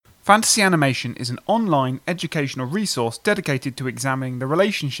Fantasy Animation is an online educational resource dedicated to examining the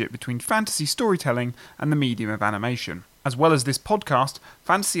relationship between fantasy storytelling and the medium of animation. As well as this podcast,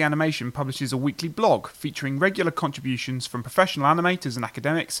 Fantasy Animation publishes a weekly blog featuring regular contributions from professional animators and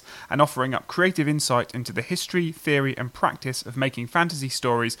academics and offering up creative insight into the history, theory and practice of making fantasy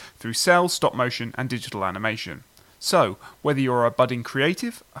stories through cel, stop motion and digital animation. So, whether you're a budding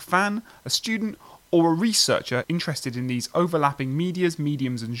creative, a fan, a student or a researcher interested in these overlapping medias,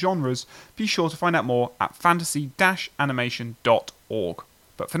 mediums and genres, be sure to find out more at fantasy-animation.org.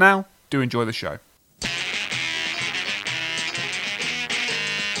 But for now, do enjoy the show.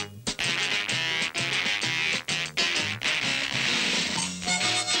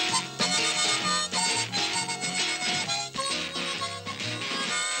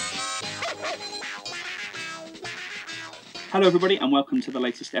 Hello everybody and welcome to the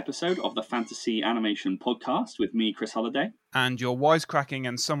latest episode of the Fantasy Animation Podcast with me, Chris Holliday. And your wisecracking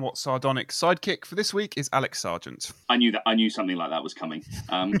and somewhat sardonic sidekick for this week is Alex Sargent. I knew something like that was coming,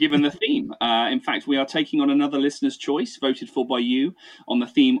 given the theme. In fact, we are taking on another listener's choice, voted for by you, on the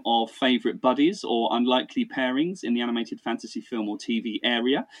theme of favourite buddies or unlikely pairings in the animated fantasy film or TV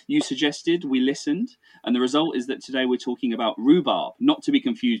area. You suggested, we listened, and the result is that today we're talking about rhubarb, not to be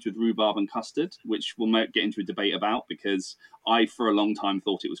confused with rhubarb and custard, which we'll get into a debate about because I, for a long time,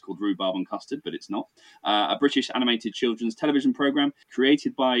 thought it was called Rhubarb and Custard, but it's not. A British animated children's television programme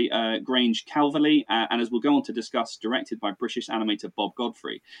created by Grange Calverley, and as we'll go on to discuss, directed by British animator Bob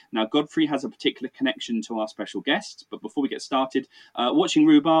Godfrey. Now, Godfrey has a particular connection to our special guest, but before we get started, watching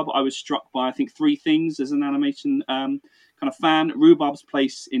Rhubarb, I was struck by, I think, three things as an animation kind of fan. Rhubarb's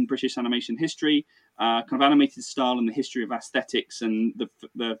place in British animation history, kind of animated style and the history of aesthetics and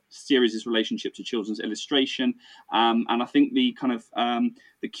the series' relationship to children's illustration. And I think the kind of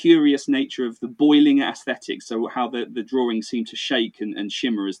the curious nature of the boiling aesthetics, so how the drawings seem to shake and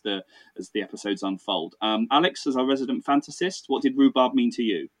shimmer as the episodes unfold. Alex, as our resident fantasist, what did Rhubarb mean to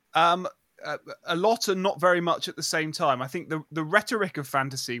you? A lot and not very much at the same time. I think the rhetoric of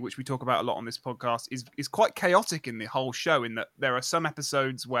fantasy, which we talk about a lot on this podcast, is quite chaotic in the whole show, in that there are some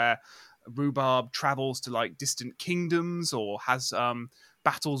episodes where Rhubarb travels to like distant kingdoms or has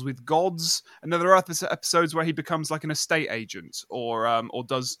battles with gods, and then there are other episodes where he becomes like an estate agent or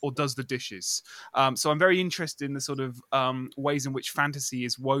does the dishes. So I'm very interested in the sort of ways in which fantasy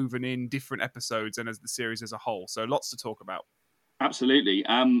is woven in different episodes and as the series as a whole. So lots to talk about. Absolutely.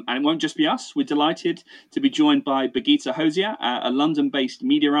 And it won't just be us. We're delighted to be joined by Birgitta Hosier, a London-based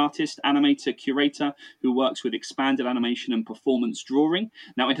media artist, animator, curator who works with expanded animation and performance drawing.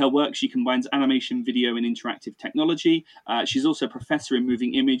 Now, in her work, she combines animation, video, and interactive technology. She's also a professor in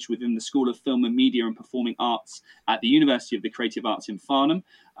moving image within the School of Film and Media and Performing Arts at the University of the Creative Arts in Farnham,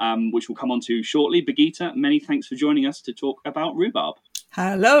 which we'll come on to shortly. Birgitta, many thanks for joining us to talk about Rhubarb.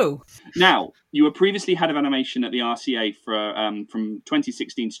 Hello. Now, you were previously head of animation at the RCA for from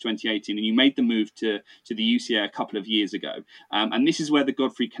 2016 to 2018, and you made the move to the UCA a couple of years ago. And this is where the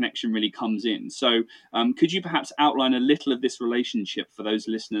Godfrey connection really comes in. So could you perhaps outline a little of this relationship for those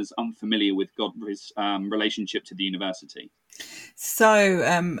listeners unfamiliar with Godfrey's relationship to the university?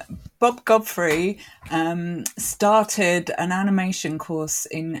 So Bob Godfrey started an animation course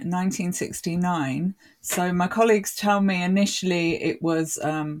in 1969. So my colleagues tell me initially it was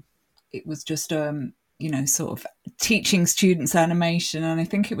just sort of teaching students animation, and I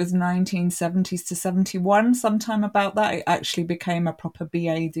think it was 1970s to 71, sometime about that. It actually became a proper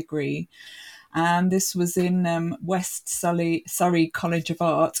BA degree. And this was in West Surrey College of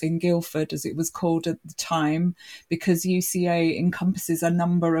Art in Guildford, as it was called at the time, because UCA encompasses a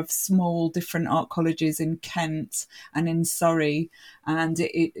number of small different art colleges in Kent and in Surrey, and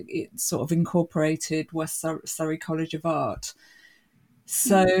it sort of incorporated West Surrey College of Art.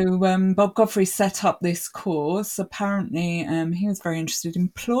 So Bob Godfrey set up this course. Apparently, he was very interested in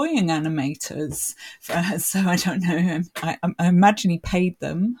employing animators. So I don't know. I imagine he paid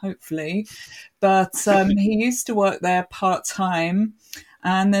them, hopefully. But he used to work there part-time.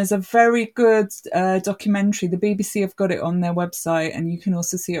 And there's a very good documentary. The BBC have got it on their website, and you can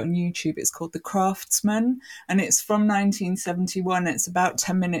also see it on YouTube. It's called The Craftsman, and it's from 1971. It's about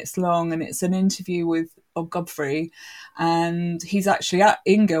 10 minutes long, and it's an interview with Bob Godfrey, and he's actually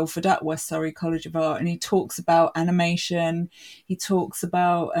in Guildford at West Surrey College of Art, and he talks about animation. He talks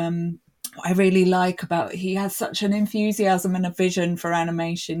about what I really like about, he has such an enthusiasm and a vision for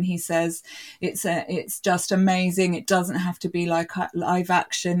animation. He says it's just amazing. It doesn't have to be like live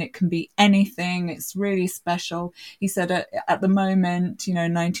action. It can be anything. It's really special. He said at the moment,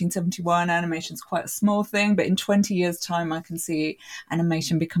 1971, animation's quite a small thing, but in 20 years' time, I can see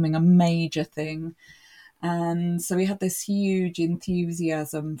animation becoming a major thing. And so he had this huge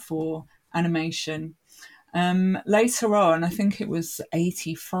enthusiasm for animation. Later on, I think it was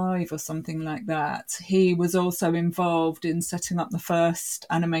 85 or something like that, he was also involved in setting up the first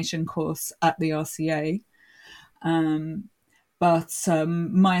animation course at the RCA. But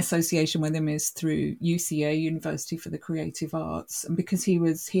my association with him is through UCA, University for the Creative Arts, and because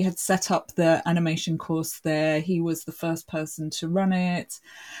he had set up the animation course there, he was the first person to run it.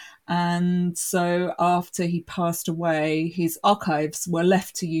 And so after he passed away, his archives were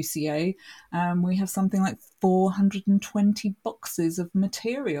left to UCA. We have something like 420 boxes of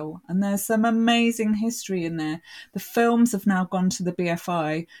material, and there's some amazing history in there. The films have now gone to the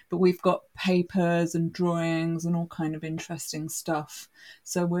BFI, but we've got papers and drawings and all kind of interesting stuff.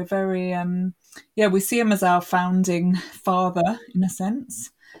 So we're very, we see him as our founding father in a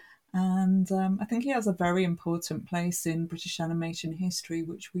sense. And I think he has a very important place in British animation history,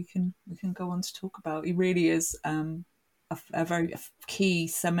 which we can go on to talk about. He really is a very key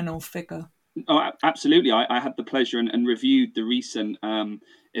seminal figure. Oh, absolutely. I had the pleasure and reviewed the recent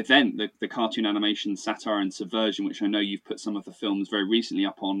event, the cartoon animation Satire and Subversion, which I know you've put some of the films very recently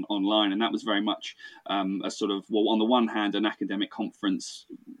up online, and that was very much a sort of, well, on the one hand, an academic conference,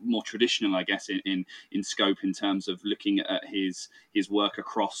 more traditional, I guess, in scope in terms of looking at his work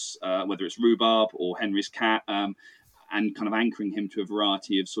across whether it's Rhubarb or Henry's Cat, and kind of anchoring him to a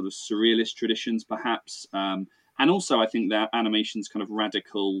variety of sort of surrealist traditions, perhaps, and also I think that animation's kind of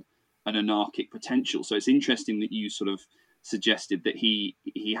radical and anarchic potential. So it's interesting that you sort of suggested that he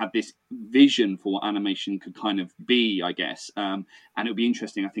had this vision for what animation could kind of be, I guess. And it would be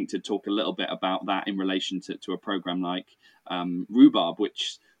interesting, I think, to talk a little bit about that in relation to a program like Rhubarb,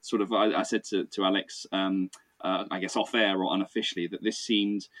 which sort of I said to Alex, I guess off air or unofficially, that this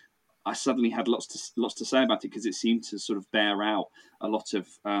seemed, I suddenly had lots to say about it because it seemed to sort of bear out a lot of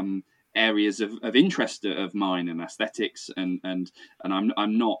areas of interest of mine and aesthetics, and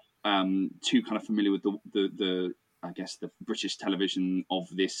I'm not too kind of familiar with the I guess the British television of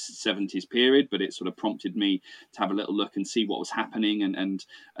this 70s period, but it sort of prompted me to have a little look and see what was happening,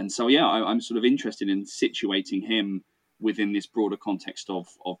 and so I'm sort of interested in situating him within this broader context of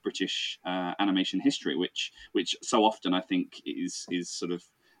British animation history, which so often I think is sort of,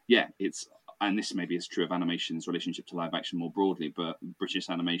 it's, and this maybe is true of animation's relationship to live action more broadly, but British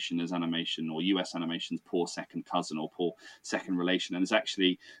animation as animation, or US animation's poor second cousin or poor second relation. And it's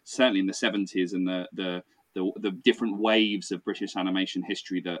actually, certainly in the 70s and the different waves of British animation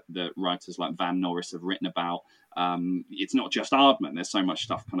history that writers like Van Norris have written about. It's not just Aardman. There's so much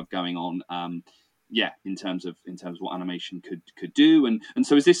stuff kind of going on. In terms of what animation could do, and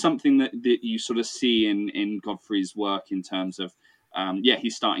so is this something that you sort of see in Godfrey's work in terms of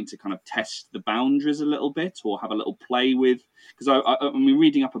he's starting to kind of test the boundaries a little bit, or have a little play with, because I mean,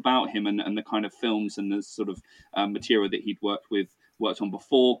 reading up about him and the kind of films and the sort of material that he'd worked on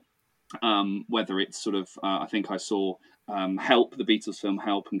before, whether it's sort of I think I saw Help, the Beatles film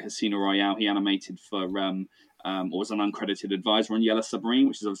Help, and Casino Royale he animated for or was an uncredited advisor on Yellow Submarine,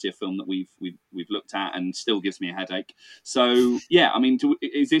 which is obviously a film that we've looked at and still gives me a headache. So I mean,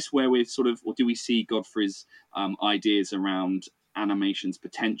 is this where we're sort of, or do we see Godfrey's ideas around animation's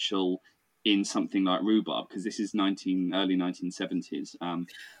potential in something like Rhubarb? Because this is early 1970s.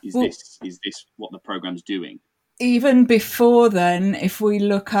 Is this what the program's doing? Even before then, if we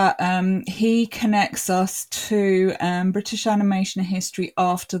look at, he connects us to British animation history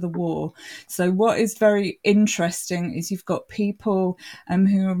after the war. So what is very interesting is you've got people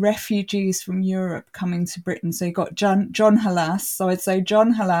who are refugees from Europe coming to Britain. So you've got John Halas. So I'd say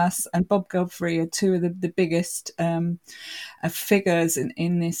John Halas and Bob Godfrey are two of the biggest figures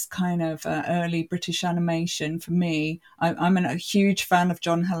in this kind of early British animation for me. I'm a huge fan of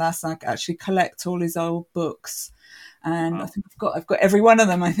John Halas. I actually collect all his old books. And wow. I think I've got every one of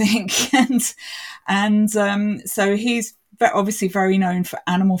them, I think. and so he's obviously very known for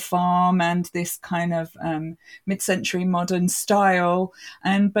Animal Farm and this kind of mid-century modern style.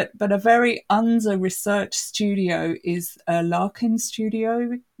 But a very under-researched studio is Larkin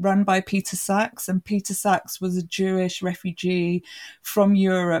Studio, run by Peter Sachs. And Peter Sachs was a Jewish refugee from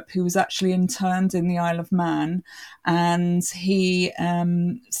Europe who was actually interned in the Isle of Man. And he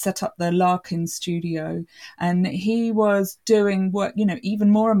set up the Larkin Studio. And he was doing work,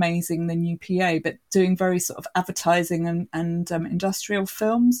 even more amazing than UPA, but doing very sort of advertising and industrial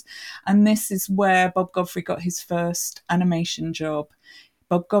films. And this is where Bob Godfrey got his first animation job.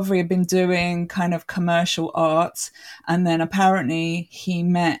 Bob Godfrey had been doing kind of commercial art, and then apparently he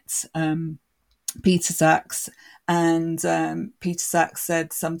met Peter Sachs, and Peter Sachs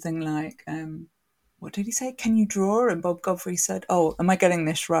said something like, what did he say? Can you draw? And Bob Godfrey said, oh, am I getting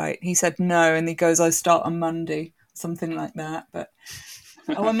this right? He said no, and he goes, I start on Monday, something like that. But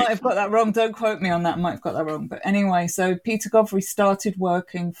oh, I might have got that wrong. Don't quote me on that. I might have got that wrong. But anyway, so Peter Godfrey started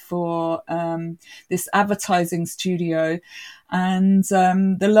working for this advertising studio, and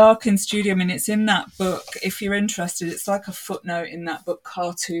the Larkin Studio. I mean, it's in that book. If you're interested, it's like a footnote in that book,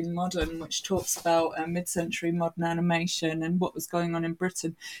 Cartoon Modern, which talks about mid-century modern animation and what was going on in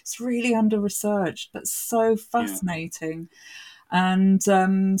Britain. It's really under-researched, but so fascinating. Yeah. And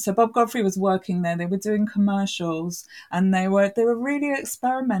so Bob Godfrey was working there. They were doing commercials, and they were really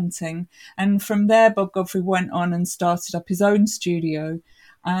experimenting. And from there, Bob Godfrey went on and started up his own studio.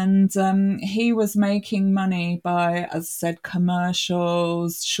 And he was making money by, as I said,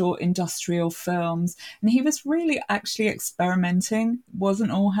 commercials, short industrial films. And he was really actually experimenting. It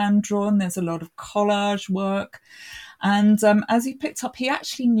wasn't all hand drawn. There's a lot of collage work. And as he picked up, he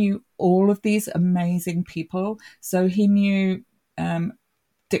actually knew all of these amazing people. So he knew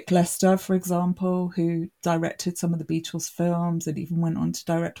Dick Lester, for example, who directed some of the Beatles films and even went on to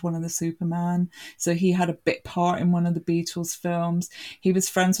direct one of the Superman. So he had a bit part in one of the Beatles films. He was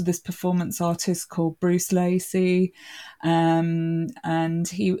friends with this performance artist called Bruce Lacey. And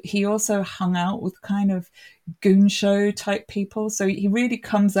he also hung out with kind of goon show type people. So he really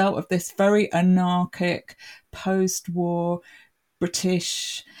comes out of this very anarchic, post-war,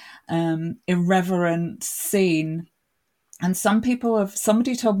 British, irreverent scene. And somebody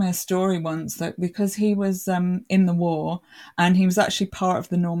told me a story once that because he was in the war and he was actually part of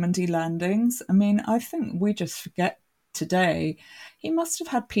the Normandy landings. I mean, I think we just forget today. He must have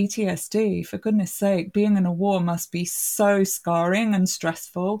had PTSD, for goodness sake. Being in a war must be so scarring and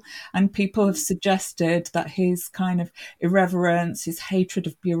stressful. And people have suggested that his kind of irreverence, his hatred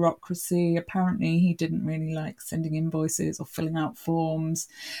of bureaucracy, apparently he didn't really like sending invoices or filling out forms.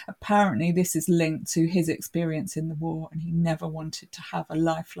 Apparently this is linked to his experience in the war, and he never wanted to have a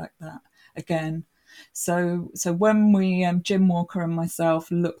life like that again. So when we, Jim Walker and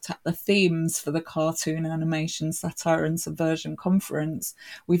myself, looked at the themes for the cartoon animation, satire and subversion conference,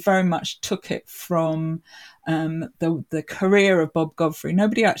 we very much took it from the career of Bob Godfrey.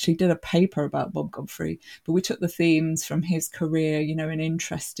 Nobody actually did a paper about Bob Godfrey, but we took the themes from his career, you know, an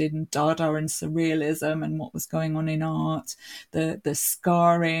interest in Dada and surrealism and what was going on in art, the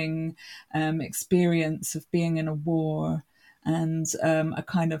scarring experience of being in a war, and a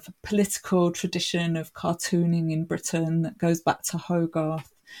kind of political tradition of cartooning in Britain that goes back to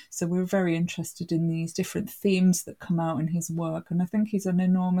Hogarth. So we're very interested in these different themes that come out in his work. And I think he's an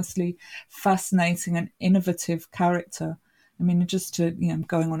enormously fascinating and innovative character. I mean, just to, you know, I'm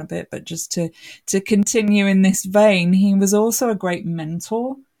going on a bit, but just to continue in this vein, he was also a great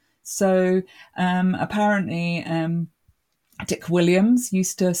mentor. So apparently Dick Williams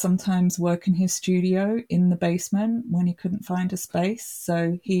used to sometimes work in his studio in the basement when he couldn't find a space.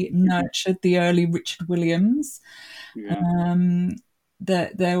 So he nurtured the early Richard Williams. Yeah.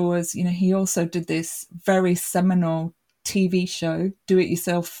 There was, you know, he also did this very seminal TV show,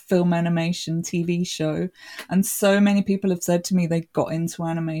 do-it-yourself film animation TV show. And so many people have said to me they got into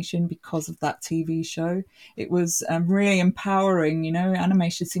animation because of that TV show. It was really empowering, you know,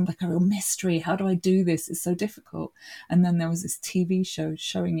 animation seemed like a real mystery. How do I do this? It's so difficult. And then there was this TV show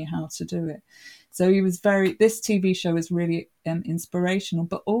showing you how to do it. So this TV show was really inspirational,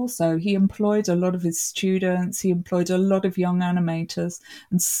 but also he employed a lot of his students. He employed a lot of young animators,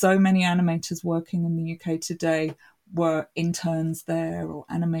 and so many animators working in the UK today were interns there or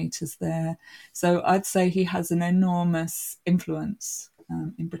animators there. So I'd say he has an enormous influence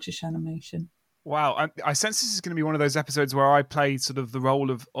in British animation. Wow. I sense this is going to be one of those episodes where I play sort of the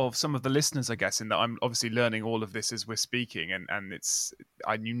role of some of the listeners, I guess, in that I'm obviously learning all of this as we're speaking. And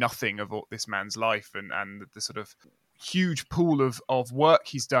I knew nothing of this man's life and the sort of huge pool of work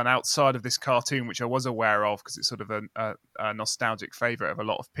he's done outside of this cartoon, which I was aware of because it's sort of a nostalgic favourite of a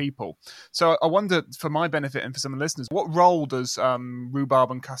lot of people. So I wonder, for my benefit and for some of the listeners, what role does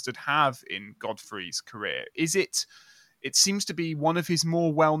Rhubarb and Custard have in Godfrey's career? It seems to be one of his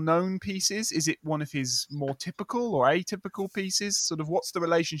more well-known pieces. Is it one of his more typical or atypical pieces? Sort of what's the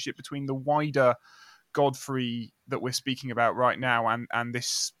relationship between the wider Godfrey that we're speaking about right now and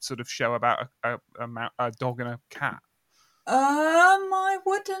this sort of show about a dog and a cat? I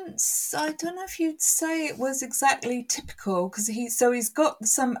don't know if you'd say it was exactly typical, because he's got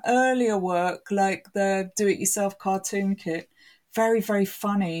some earlier work like the do-it-yourself cartoon kit, very, very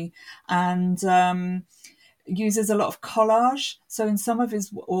funny, and uses a lot of collage. So in some of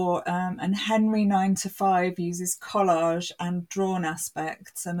his, and Henry 9 to 5 uses collage and drawn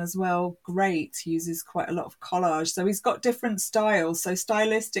aspects, and as well Great uses quite a lot of collage. So he's got different styles. So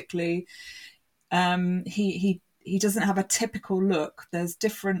stylistically, He doesn't have a typical look. There's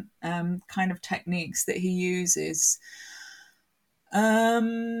different kind of techniques that he uses.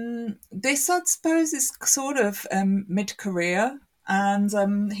 This, I suppose, is sort of mid-career,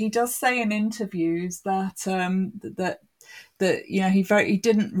 and he does say in interviews that he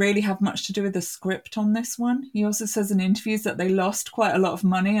didn't really have much to do with the script on this one. He also says in interviews that they lost quite a lot of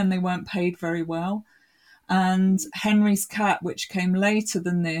money and they weren't paid very well. And Henry's Cat, which came later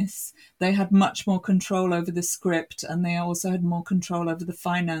than this, they had much more control over the script, and they also had more control over the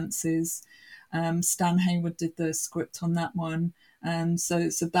finances. Stan Hayward did the script on that one, and so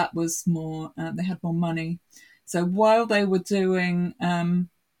that was more. They had more money. So while they were doing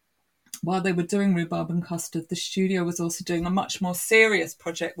Rhubarb and Custard, the studio was also doing a much more serious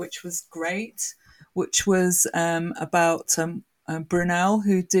project, which was great, which was about Brunel,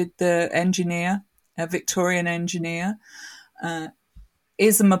 who did the engineer. A Victorian engineer,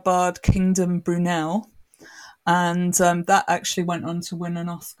 Isambard Kingdom Brunel, and that actually went on to win an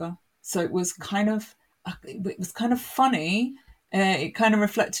Oscar. So it was kind of funny. It kind of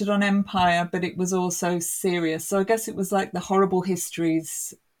reflected on Empire, but it was also serious. So I guess it was like the horrible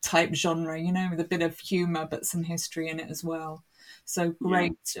histories type genre, with a bit of humour but some history in it as well. So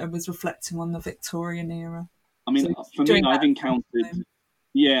great. Yeah. I was reflecting on the Victorian era. I mean, so for me, I've encountered.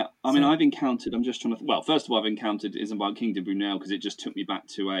 Yeah, I mean, I've encountered, I'm just trying to, well, first of all, I've encountered Isambard Kingdom Brunel because it just took me back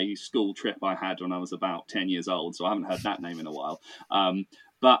to a school trip I had when I was about 10 years old, so I haven't heard that name in a while.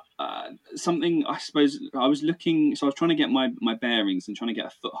 But something, I suppose, I was trying to get my bearings and trying to get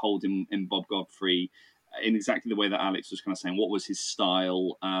a foothold in Bob Godfrey in exactly the way that Alex was kind of saying. What was his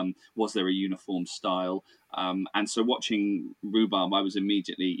style? Was there a uniform style? And so watching Rhubarb, I was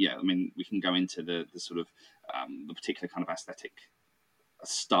immediately, we can go into the sort of, the particular kind of aesthetic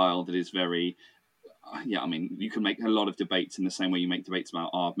style that is very you can make a lot of debates in the same way you make debates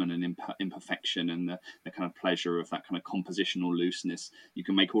about Aardman and imperfection and the kind of pleasure of that kind of compositional looseness. You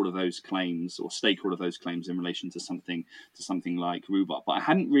can make all of those claims or stake all of those claims in relation to something like Rhubarb, but I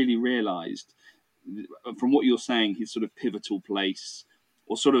hadn't really realized from what you're saying his sort of pivotal place,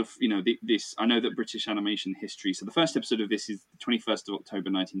 or sort of, this, I know that British animation history, so the first episode of this is the 21st of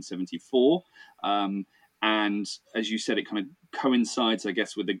October 1974, and as you said, it kind of coincides, I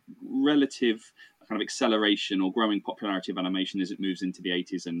guess, with the relative kind of acceleration or growing popularity of animation as it moves into the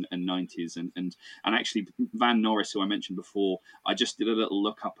 80s and 90s. And actually, Van Norris, who I mentioned before, I just did a little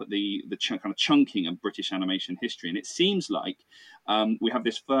look up at the kind of chunking of British animation history. And it seems like we have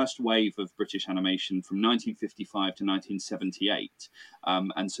this first wave of British animation from 1955 to 1978.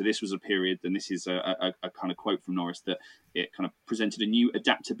 And so this was a period, and this is a kind of quote from Norris, that it kind of presented a new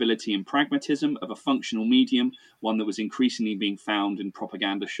adaptability and pragmatism of a functional medium, one that was increasingly being found in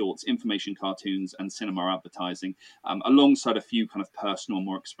propaganda shorts, information cartoons, and cinema advertising, alongside a few kind of personal,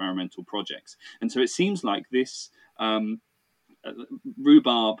 more experimental projects. And so it seems like this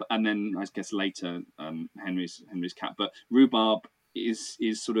Rhubarb, and then I guess later Henry's Cat, but Rhubarb is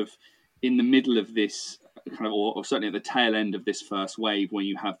sort of in the middle of this kind of, or certainly at the tail end of this first wave, when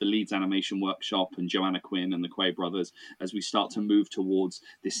you have the Leeds Animation Workshop and Joanna Quinn and the Quay brothers, as we start to move towards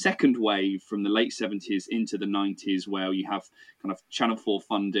this second wave from the late 70s into the 90s, where you have kind of Channel 4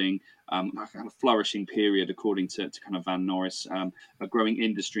 funding, a kind of flourishing period, according to kind of Van Norris, a growing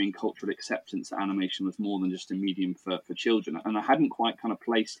industry and cultural acceptance that animation was more than just a medium for children. And I hadn't quite kind of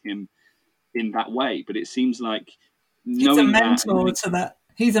placed him in that way, but it seems like he's a mentor to that.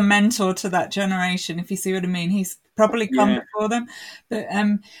 He's a mentor to that generation, if you see what I mean. He's probably come before them. But,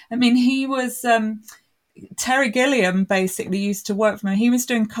 he was... Terry Gilliam basically used to work for him. He was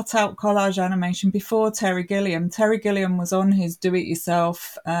doing cutout collage animation before Terry Gilliam. Terry Gilliam was on his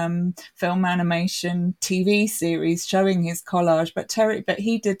do-it-yourself film animation TV series showing his collage, but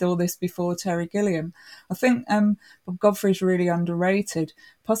he did all this before Terry Gilliam. I think Bob Godfrey's really underrated.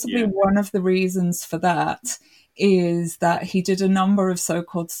 Possibly one of the reasons for that is that he did a number of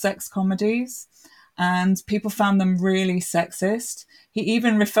so-called sex comedies, and people found them really sexist. He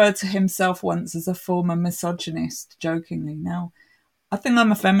even referred to himself once as a former misogynist, jokingly. Now, I think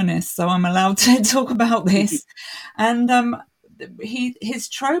I'm a feminist, so I'm allowed to talk about this. And his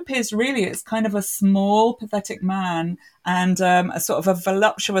trope is really, it's kind of a small, pathetic man and a sort of a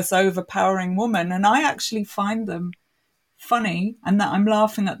voluptuous, overpowering woman. And I actually find them funny, and that I'm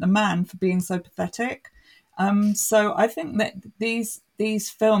laughing at the man for being so pathetic. So I think that these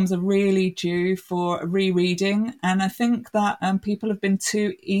films are really due for a rereading, and I think that people have been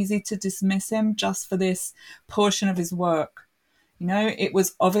too easy to dismiss him just for this portion of his work. It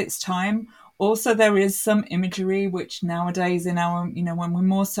was of its time. Also, there is some imagery which nowadays in our, when we're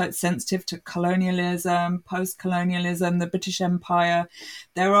more so sensitive to colonialism, post-colonialism, the British Empire,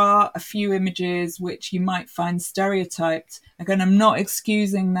 there are a few images which you might find stereotyped. Again, I'm not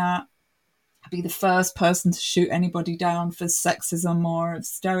excusing that. I'd be the first person to shoot anybody down for sexism or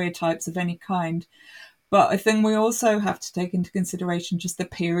stereotypes of any kind. But I think we also have to take into consideration just the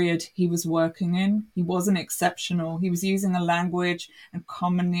period he was working in. He wasn't exceptional. He was using a language and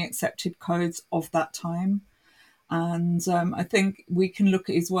commonly accepted codes of that time. And I think we can look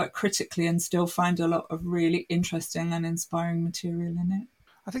at his work critically and still find a lot of really interesting and inspiring material in it.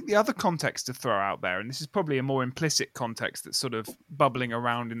 I think the other context to throw out there, and this is probably a more implicit context that's sort of bubbling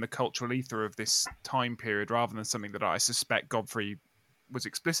around in the cultural ether of this time period rather than something that I suspect Godfrey was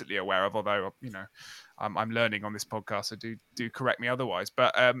explicitly aware of, although, I'm learning on this podcast, so do correct me otherwise.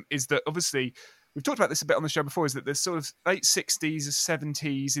 But is that obviously, we've talked about this a bit on the show before, is that the sort of late 60s,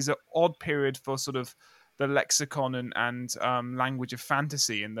 70s is an odd period for sort of the lexicon and language of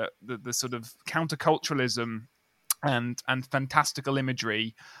fantasy, and the sort of counterculturalism and fantastical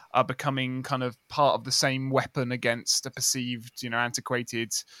imagery are becoming kind of part of the same weapon against a perceived,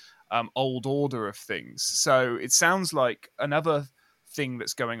 antiquated old order of things. So it sounds like another thing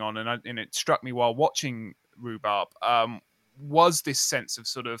that's going on, and it struck me while watching Rhubarb, was this sense of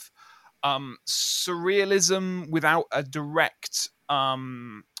sort of surrealism without a direct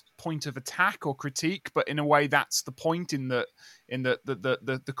point of attack or critique, but in a way that's the point, in that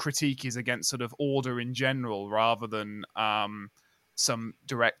the critique is against sort of order in general rather than some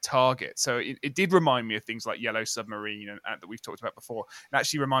direct target. So it did remind me of things like Yellow Submarine and that we've talked about before. It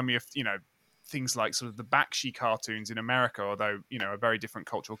actually reminded me of things like sort of the Bakshi cartoons in America, although, a very different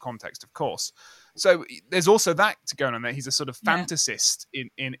cultural context, of course. So there's also that going on there. He's a sort of fantasist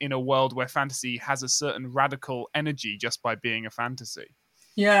in a world where fantasy has a certain radical energy just by being a fantasy.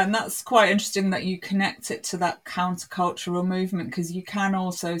 Yeah, and that's quite interesting that you connect it to that countercultural movement, because you can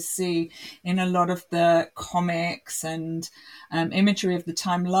also see in a lot of the comics and imagery of the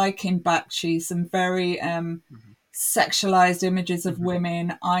time, like in Bakshi, some very sexualized images of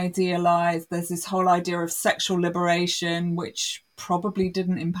women, idealized. There's this whole idea of sexual liberation, which probably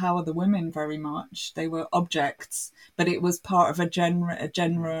didn't empower the women very much. They were objects, but it was part of a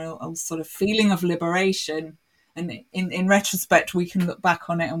general sort of feeling of liberation. And in retrospect, we can look back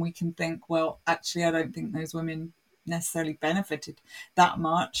on it and we can think, well, actually, I don't think those women necessarily benefited that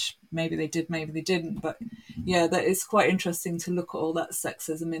much. Maybe they did, maybe they didn't. But yeah, that is quite interesting to look at all that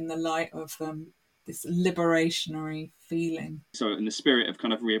sexism in the light of this liberationary feeling. So in the spirit of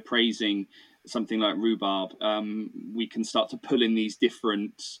kind of reappraising something like Rhubarb, we can start to pull in these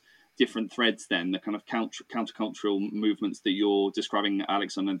different threads then, the kind of countercultural movements that you're describing,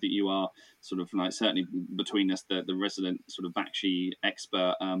 Alexander, that you are sort of like, certainly between us, the resident sort of Bakshi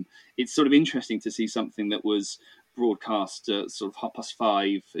expert. It's sort of interesting to see something that was broadcast at sort of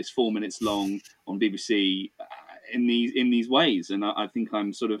 5:30, it's 4 minutes long on BBC in these ways. And I think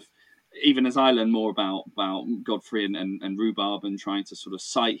I'm sort of, even as I learn more about Godfrey and Rhubarb and trying to sort of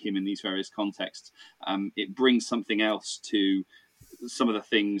cite him in these various contexts, it brings something else to some of the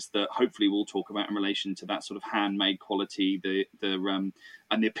things that hopefully we'll talk about in relation to that sort of handmade quality, and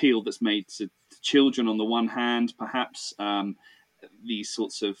the appeal that's made to children on the one hand, perhaps these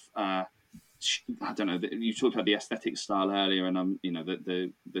sorts of I don't know. You talked about the aesthetic style earlier, and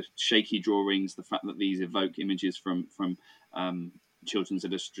the shaky drawings, the fact that these evoke images from children's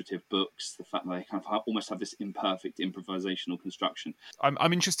illustrative books, the fact that they kind of almost have this imperfect improvisational construction.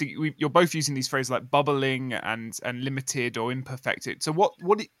 I'm interested. You're both using these phrases like bubbling and limited or imperfect. So what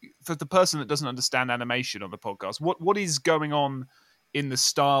for the person that doesn't understand animation on the podcast, what is going on in the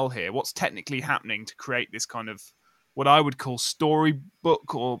style here? What's technically happening to create this kind of what I would call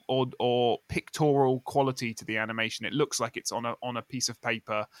storybook or pictorial quality to the animation? It looks like it's on a piece of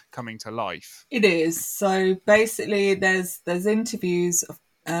paper coming to life. It is. So basically, there's interviews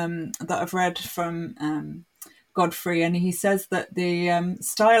that I've read from Godfrey, and he says that the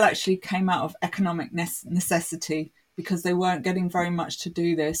style actually came out of economic necessity, because they weren't getting very much to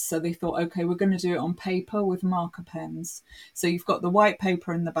do this. So they thought, okay, we're going to do it on paper with marker pens. So you've got the white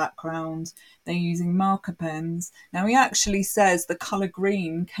paper in the background. They're using marker pens. Now, he actually says the colour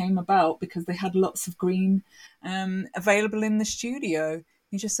green came about because they had lots of green available in the studio.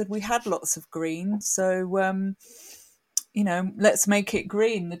 He just said, we had lots of green, so let's make it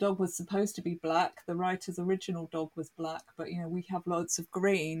green. The dog was supposed to be black. The writer's original dog was black, but, we have lots of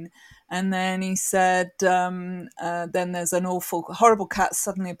green. And then he said, then there's an horrible cat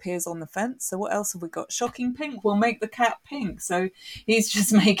suddenly appears on the fence. So what else have we got? Shocking pink. We'll make the cat pink. So he's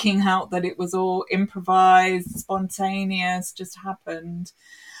just making out that it was all improvised, spontaneous, just happened.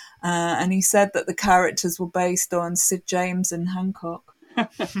 and he said that the characters were based on Sid James and Hancock.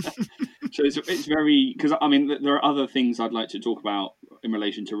 So it's very, because I mean there are other things I'd like to talk about in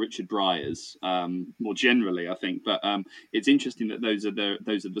relation to Richard Briers more generally, I think, but it's interesting that those are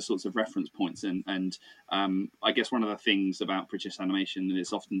the sorts of reference points, and I guess one of the things about British animation that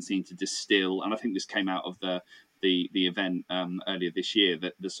it's often seen to distill, and I think this came out of the event earlier this year,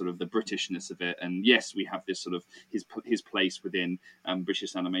 that the sort of the Britishness of it, and yes, we have this sort of his place within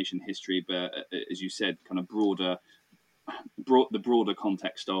British animation history, but as you said, kind of the broader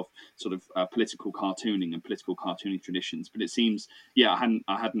context of sort of political cartooning and political cartooning traditions. But it seems,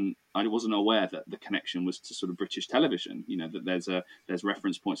 I wasn't aware that the connection was to sort of British television. You know, that there's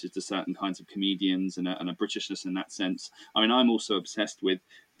reference points to certain kinds of comedians and a Britishness in that sense. I mean, I'm also obsessed with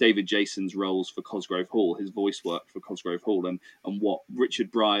David Jason's roles for Cosgrove Hall, his voice work for Cosgrove Hall, and what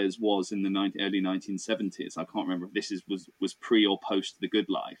Richard Briers was in the early 1970s. I can't remember if this was pre or post The Good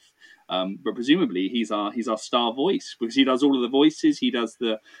Life, but presumably he's our star voice, because he does all of the voices. He does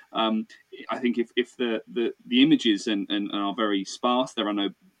the. I think if the images and are very sparse,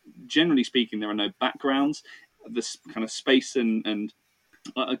 generally speaking, there are no backgrounds. This kind of space and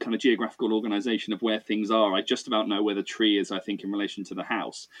a kind of geographical organization of where things are. I just about know where the tree is, I think, in relation to the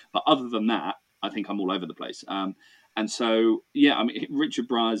house. But other than that, I think I'm all over the place. And so, yeah, I mean, Richard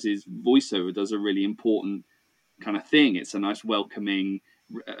Briers' voiceover does a really important kind of thing. It's a nice welcoming,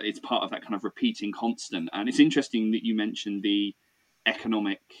 it's part of that kind of repeating constant. And it's interesting that you mentioned the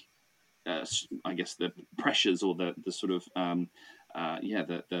economic, I guess, the pressures or the sort of,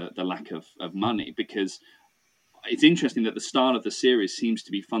 the lack of money, because it's interesting that the style of the series seems to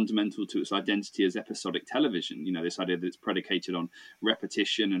be fundamental to its identity as episodic television. You know, this idea that it's predicated on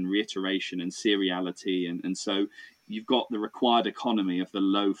repetition and reiteration and seriality. And so you've got the required economy of the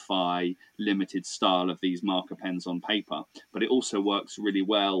lo-fi limited style of these marker pens on paper, but it also works really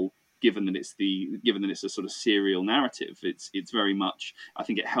well given that it's a sort of serial narrative. It's very much, I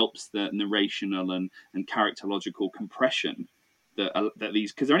think it helps the narrational and characterological compression that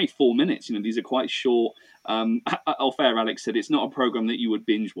these, because they're only 4 minutes, you know, these are quite short. Off air, Alex said it's not a program that you would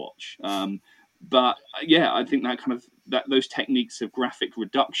binge watch, but yeah, I think that kind of those techniques of graphic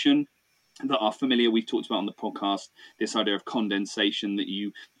reduction that are familiar, we've talked about on the podcast, this idea of condensation that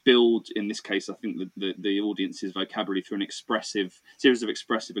you build, in this case I think the audience's vocabulary through an series of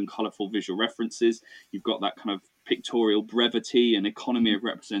expressive and colourful visual references. You've got that kind of pictorial brevity and economy of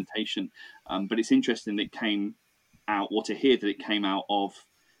representation, but it's interesting that it came out of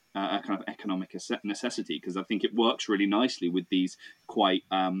a kind of economic necessity, because I think it works really nicely with these quite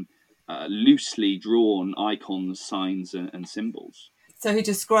loosely drawn icons, signs, and symbols. So he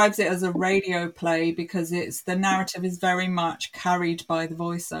describes it as a radio play because the narrative is very much carried by the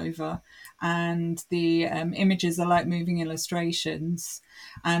voiceover, and the images are like moving illustrations.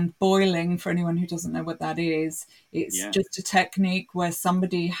 And boiling, for anyone who doesn't know what that is, it's just a technique where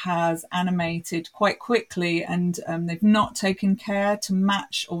somebody has animated quite quickly and they've not taken care to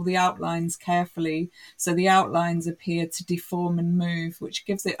match all the outlines carefully. So the outlines appear to deform and move, which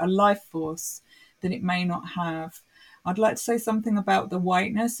gives it a life force that it may not have. I'd like to say something about the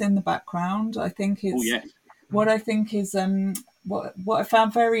whiteness in the background. I think it's what I think is what I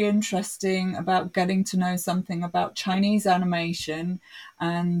found very interesting about getting to know something about Chinese animation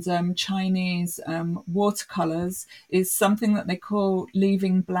and Chinese watercolors is something that they call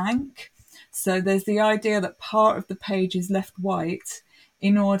leaving blank. So there's the idea that part of the page is left white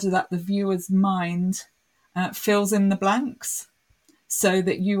in order that the viewer's mind fills in the blanks, so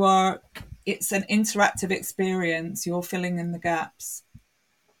that it's an interactive experience. You're filling in the gaps.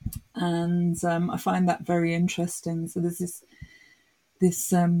 And I find that very interesting. So there's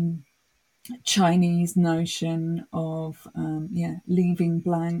this Chinese notion of leaving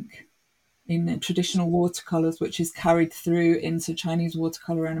blank in traditional watercolors, which is carried through into Chinese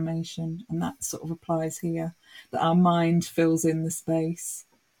watercolor animation. And that sort of applies here, that our mind fills in the space.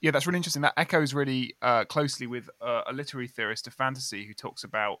 Yeah, that's really interesting. That echoes really closely with a literary theorist of fantasy who talks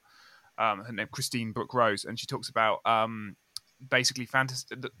about, her name Christine Brooke Rose, and she talks about basically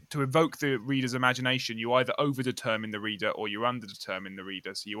fantasy, to evoke the reader's imagination. You either overdetermine the reader or you underdetermine the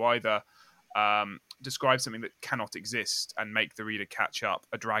reader. So you either describe something that cannot exist and make the reader catch up.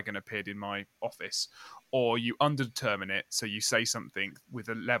 A dragon appeared in my office. Or you underdetermine it, so you say something with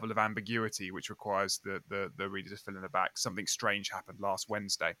a level of ambiguity which requires the reader to fill in the back. Something strange happened last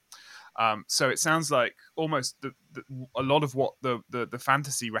Wednesday. So it sounds like almost a lot of what the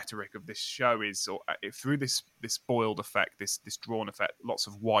fantasy rhetoric of this show is, or through this boiled effect, this drawn effect, lots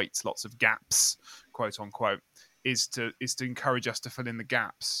of whites, lots of gaps, quote unquote, is to encourage us to fill in the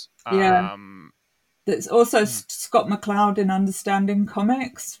gaps. Yeah. There's also Scott McCloud in Understanding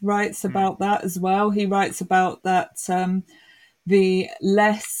Comics writes about that as well. He writes about that the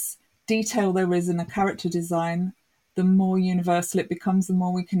less detail there is in a character design, the more universal it becomes, the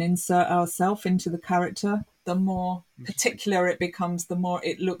more we can insert ourselves into the character, the more particular it becomes, the more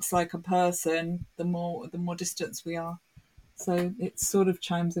it looks like a person, the more distance we are. So it sort of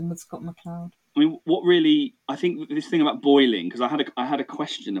chimes in with Scott McCloud. I mean, what really, I think this thing about boiling, because I had a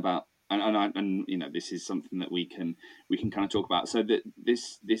question about, and you know, this is something that we can kind of talk about. So that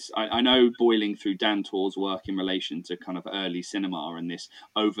I know boiling through Dan Tor's work in relation to kind of early cinema and this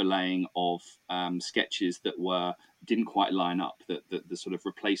overlaying of sketches that didn't quite line up, that the sort of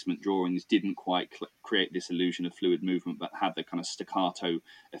replacement drawings didn't quite create this illusion of fluid movement, but had the kind of staccato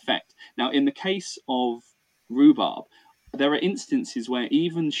effect. Now, in the case of Rhubarb, there are instances where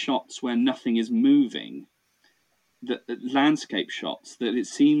even shots where nothing is moving, the landscape shots, that it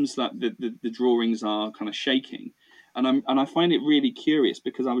seems like the drawings are kind of shaking, and I find it really curious,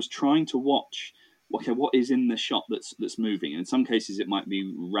 because I was trying to watch, okay, what is in the shot that's moving, and in some cases it might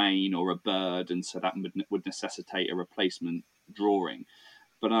be rain or a bird, and so that would necessitate a replacement drawing.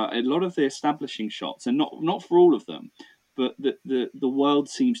 But a lot of the establishing shots, and not for all of them, but the world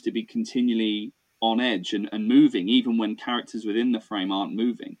seems to be continually on edge and moving, even when characters within the frame aren't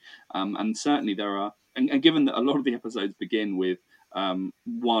moving. And certainly there are, and given that a lot of the episodes begin with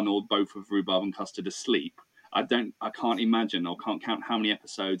one or both of Rhubarb and Custard asleep, I can't imagine or can't count how many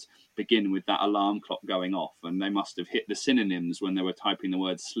episodes begin with that alarm clock going off, and they must have hit the synonyms when they were typing the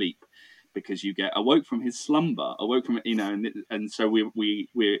word sleep, because you get awoke from his slumber, awoke from, you know, and so we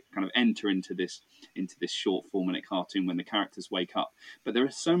kind of enter into this short 4-minute cartoon when the characters wake up. But there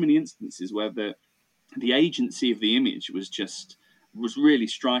are so many instances where the agency of the image was really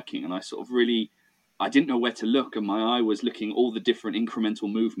striking, and I didn't know where to look, and my eye was looking all the different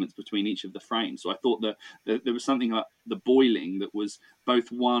incremental movements between each of the frames. So I thought that there was something about the boiling that was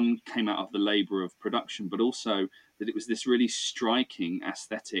both, one, came out of the labour of production, but also that it was this really striking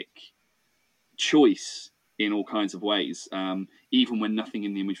aesthetic choice in all kinds of ways, even when nothing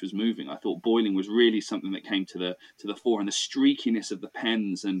in the image was moving. I thought boiling was really something that came to the fore, and the streakiness of the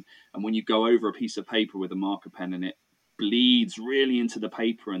pens, and when you go over a piece of paper with a marker pen and it bleeds really into the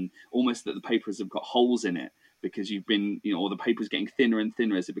paper, and almost that the papers have got holes in it because you've been, you know, or the paper's getting thinner and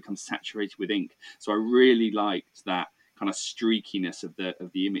thinner as it becomes saturated with ink. So I really liked that kind of streakiness of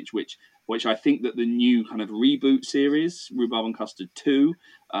the image, which I think that the new kind of reboot series, Rhubarb and Custard 2,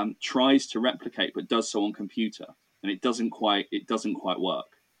 tries to replicate, but does so on computer, and it doesn't quite work.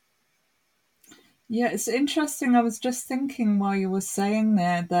 Yeah, it's interesting. I was just thinking while you were saying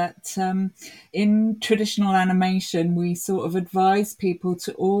there that in traditional animation, we sort of advise people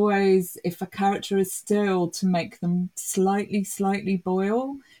to always, if a character is still, to make them slightly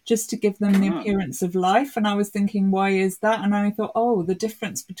boil, just to give them the appearance of life. And I was thinking, why is that? And I thought, oh, the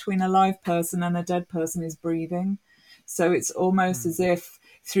difference between a live person and a dead person is breathing. So it's almost as if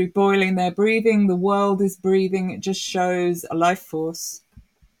through boiling they're breathing, the world is breathing. It just shows a life force.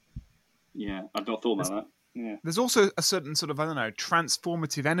 Yeah, I've not thought about that. Yeah. There's also a certain sort of, I don't know,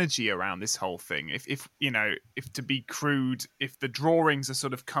 transformative energy around this whole thing. If you know, if to be crude, if the drawings are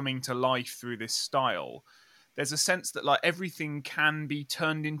sort of coming to life through this style, there's a sense that like everything can be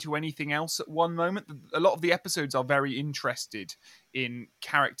turned into anything else at one moment. A lot of the episodes are very interested in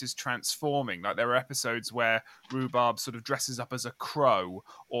characters transforming. Like there are episodes where Rhubarb sort of dresses up as a crow,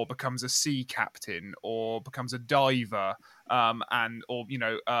 or becomes a sea captain, or becomes a diver,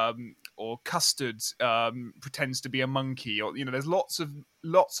 or Custard pretends to be a monkey, or, you know, there's lots and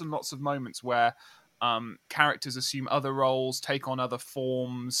lots of moments where characters assume other roles, take on other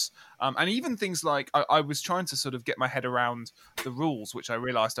forms, and even things like I was trying to sort of get my head around the rules, which I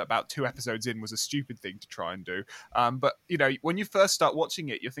realised about 2 episodes in was a stupid thing to try and do. But you know, when you first start watching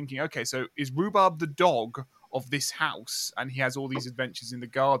it, you're thinking, okay, so is Rhubarb the dog of this house, and he has all these adventures in the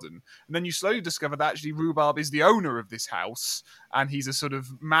garden, and then you slowly discover that actually Rhubarb is the owner of this house, and he's a sort of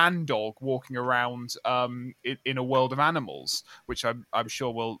man dog walking around in a world of animals, which I'm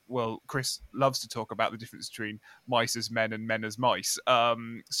sure Chris loves to talk about the difference between mice as men and men as mice,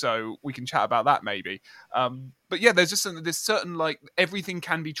 so we can chat about that maybe. But yeah, there's just this certain, like, everything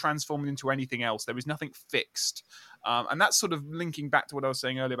can be transformed into anything else. There is nothing fixed. And that's sort of linking back to what I was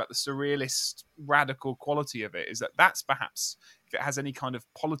saying earlier about the surrealist, radical quality of it, is that's perhaps, if it has any kind of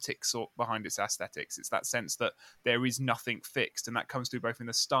politics behind its aesthetics, it's that sense that there is nothing fixed, and that comes through both in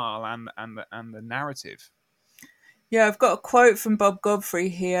the style and the narrative. Yeah, I've got a quote from Bob Godfrey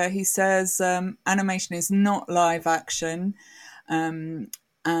here. He says, animation is not live action.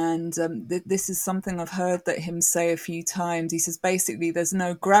 And this is something I've heard that him say a few times. He says basically there's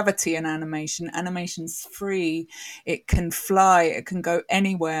no gravity in animation. Animation's free. It can fly. It can go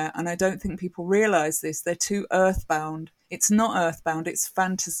anywhere. And I don't think people realize this. They're too earthbound. It's not earthbound. It's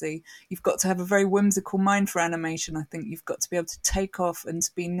fantasy. You've got to have a very whimsical mind for animation. I think you've got to be able to take off and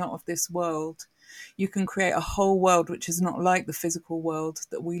to be not of this world. You can create a whole world which is not like the physical world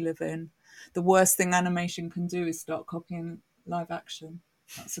that we live in. The worst thing animation can do is start copying live action.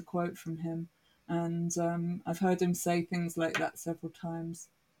 That's a quote from him. And I've heard him say things like that several times.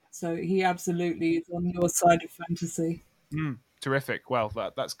 So he absolutely is on your side of fantasy. Terrific. Well,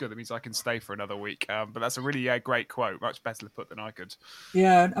 that's good. That means I can stay for another week. But that's a really great quote. Much better put than I could.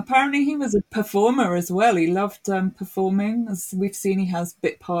 Yeah, apparently he was a performer as well. He loved performing. As we've seen, he has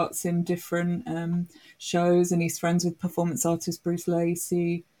bit parts in different shows, and he's friends with performance artist Bruce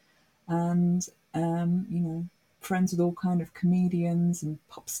Lacey, and friends with all kind of comedians and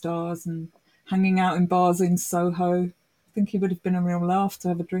pop stars, and hanging out in bars in Soho. I think he would have been a real laugh to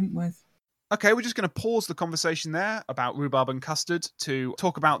have a drink with. Okay, we're just going to pause the conversation there about rhubarb and custard to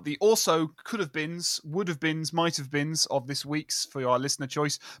talk about the also could have beens, would have beens, might have beens of this week's for our listener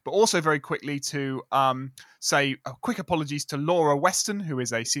choice, but also very quickly to say quick apologies to Laura Weston, who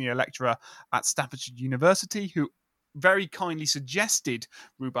is a senior lecturer at Staffordshire University, who very kindly suggested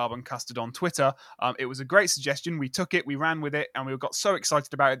rhubarb and custard on Twitter. It was a great suggestion. We took it, we ran with it, and we got so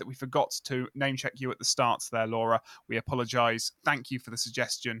excited about it that we forgot to name check you at the start there, Laura. We apologise. Thank you for the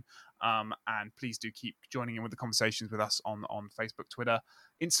suggestion. And please do keep joining in with the conversations with us on Facebook, Twitter,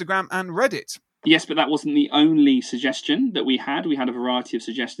 Instagram, and Reddit. Yes, but that wasn't the only suggestion that we had. We had a variety of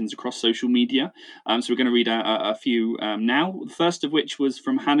suggestions across social media. So we're going to read a few now. The first of which was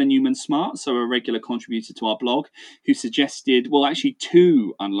from Hannah Newman-Smart, so a regular contributor to our blog, who suggested, well, actually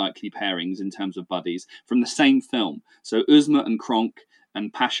two unlikely pairings in terms of buddies from the same film. So Uzma and Kronk,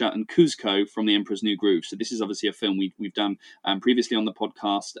 and Pasha and Kuzco from The Emperor's New Groove. So this is obviously a film we've done previously on the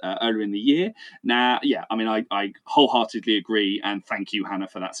podcast earlier in the year. Now, yeah, I mean, I wholeheartedly agree, and thank you, Hannah,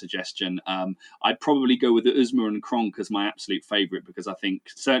 for that suggestion. I'd probably go with the Uzma and Kronk as my absolute favourite, because I think,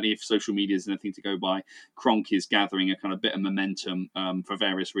 certainly if social media is anything to go by, Kronk is gathering a kind of bit of momentum for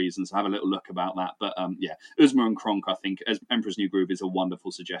various reasons. Have a little look about that. But yeah, Uzma and Kronk, I think, as Emperor's New Groove is a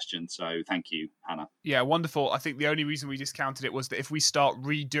wonderful suggestion. So thank you, Hannah. Yeah, wonderful. I think the only reason we discounted it was that if we start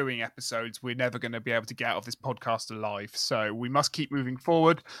redoing episodes, we're never going to be able to get out of this podcast alive. So we must keep moving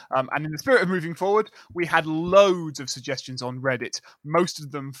forward. And in the spirit of moving forward, we had loads of suggestions on Reddit, most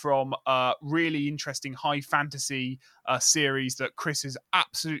of them from really interesting high fantasy series that Chris has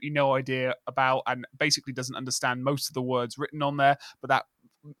absolutely no idea about and basically doesn't understand most of the words written on there, but that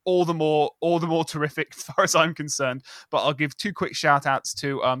all the more terrific as far as I'm concerned. But I'll give two quick shout outs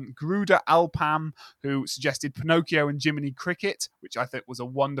to Gruda Alpam, who suggested Pinocchio and Jiminy Cricket, which I think was a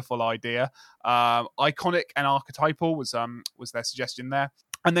wonderful idea. Iconic and archetypal was their suggestion there.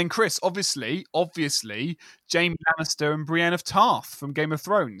 And then Chris, obviously, Jaime Lannister and Brienne of Tarth from Game of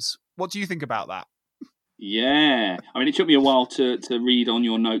Thrones. What do you think about that? Yeah, I mean, it took me a while to read on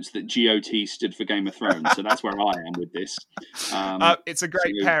your notes that GOT stood for Game of Thrones, so that's where I am with this. It's a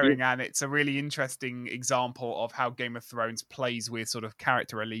great pairing, and it's a really interesting example of how Game of Thrones plays with sort of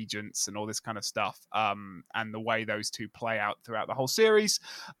character allegiance and all this kind of stuff, and the way those two play out throughout the whole series.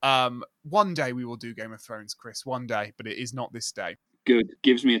 One day we will do Game of Thrones, Chris, one day, but it is not this day. Good.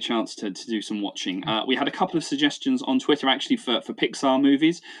 Gives me a chance to do some watching. We had a couple of suggestions on Twitter, actually, for Pixar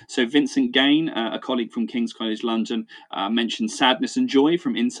movies. So Vincent Gain, a colleague from King's College London, mentioned Sadness and Joy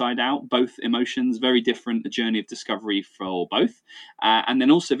from Inside Out. Both emotions, very different, a journey of discovery for both. And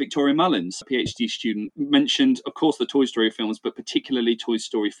then also Victoria Mullins, a PhD student, mentioned, of course, the Toy Story films, but particularly Toy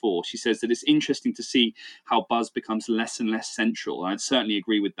Story 4. She says that it's interesting to see how Buzz becomes less and less central. I'd certainly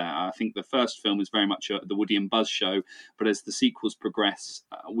agree with that. I think the first film is very much the Woody and Buzz show, but as the sequels progress,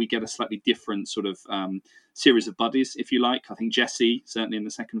 we get a slightly different sort of series of buddies, if you like. I think Jessie, certainly in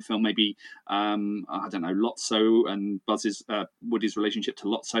the second film, maybe I don't know, Lotso and Woody's relationship to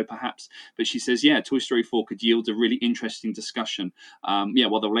Lotso, perhaps. But she says, yeah, Toy Story 4 could yield a really interesting discussion.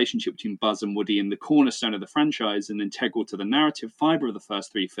 While the relationship between Buzz and Woody and the cornerstone of the franchise and integral to the narrative fibre of the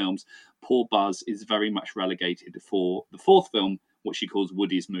first three films, poor Buzz is very much relegated for the fourth film, what she calls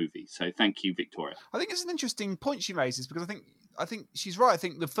Woody's movie. So thank you, Victoria. I think it's an interesting point she raises, because I think she's right. I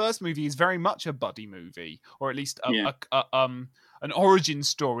think the first movie is very much a buddy movie, or at least an origin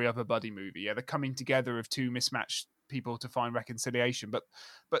story of a buddy movie. Yeah, the coming together of two mismatched people to find reconciliation. But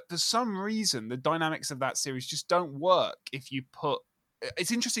for some reason, the dynamics of that series just don't work if you put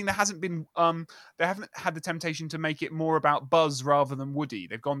it's interesting. There hasn't been they haven't had the temptation to make it more about Buzz rather than Woody.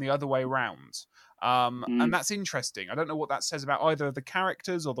 They've gone the other way around. And that's interesting. I don't know what that says about either of the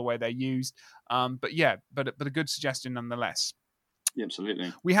characters or the way they're used. But a good suggestion nonetheless. Yeah,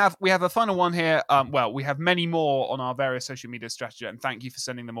 absolutely. We have a final one here. We have many more on our various social media strategy, and thank you for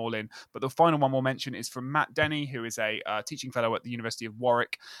sending them all in. But the final one we'll mention is from Matt Denny, who is a teaching fellow at the University of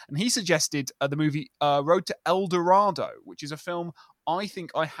Warwick, and he suggested the movie Road to El Dorado, which is a film I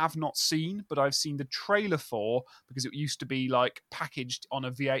think I have not seen, but I've seen the trailer for because it used to be like packaged on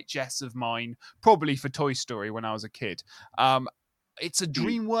a VHS of mine, probably for Toy Story when I was a kid. It's a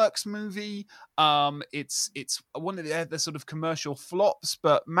DreamWorks movie. It's one of the sort of commercial flops,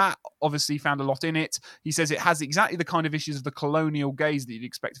 but Matt obviously found a lot in it. He says it has exactly the kind of issues of the colonial gaze that you'd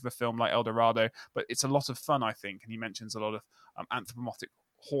expect of a film like El Dorado, but it's a lot of fun, I think. And he mentions a lot of anthropomorphic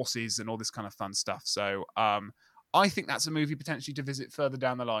horses and all this kind of fun stuff. So I think that's a movie potentially to visit further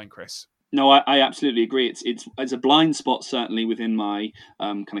down the line, Chris. No, I absolutely agree. It's a blind spot, certainly, within my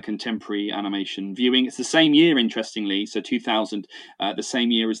kind of contemporary animation viewing. It's the same year, interestingly, so 2000, the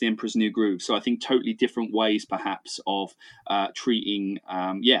same year as The Emperor's New Groove. So I think totally different ways, perhaps, of treating,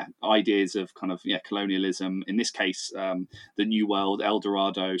 ideas of kind of, colonialism. In this case, the New World, El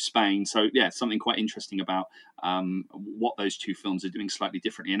Dorado, Spain. So, something quite interesting about what those two films are doing slightly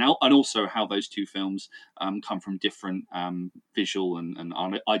differently, and also how those two films come from different visual and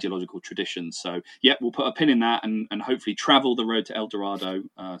ideological traditions. So we'll put a pin in that and hopefully travel the road to El Dorado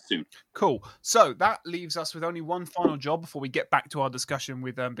soon. Cool. So that leaves us with only one final job before we get back to our discussion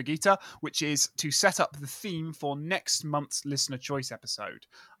with Birgitta, which is to set up the theme for next month's Listener Choice episode.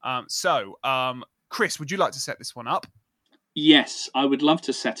 Chris, would you like to set this one up? Yes, I would love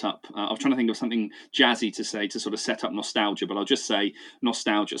to set up. I was trying to think of something jazzy to say to sort of set up nostalgia, but I'll just say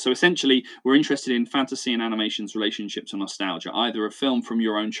nostalgia. So essentially, we're interested in fantasy and animation's relationship to nostalgia, either a film from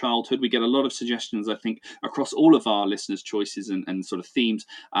your own childhood. We get a lot of suggestions, I think, across all of our listeners' choices and sort of themes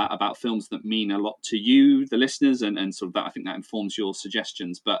about films that mean a lot to you, the listeners, and sort of that. I think that informs your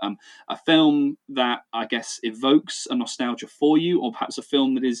suggestions. But a film that I guess evokes a nostalgia for you, or perhaps a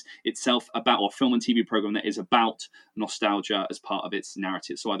film that is itself about, or a film and TV program that is about nostalgia as part of its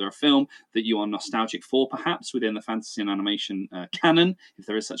narrative. So either a film that you are nostalgic for, perhaps within the fantasy and animation canon, if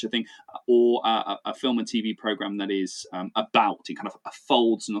there is such a thing, or a film and TV program that is about, it kind of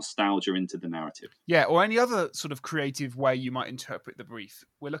folds nostalgia into the narrative. Yeah, or any other sort of creative way you might interpret the brief.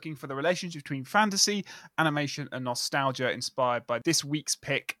 We're looking for the relationship between fantasy, animation, and nostalgia inspired by this week's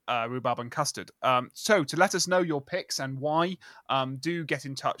pick, Rhubarb and Custard. So to let us know your picks and why, do get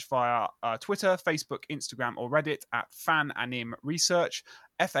in touch via Twitter, Facebook, Instagram, or Reddit at FanAnim Research,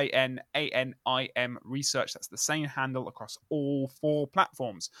 FANANIM Research. That's the same handle across all 4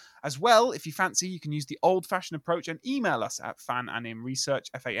 platforms. As well, if you fancy, you can use the old-fashioned approach and email us at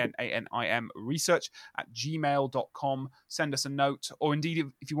fananimresearch, FANANIM Research @gmail.com. Send us a note, or indeed,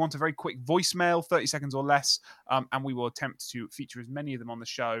 if you want a very quick voicemail, 30 seconds or less, and we will attempt to feature as many of them on the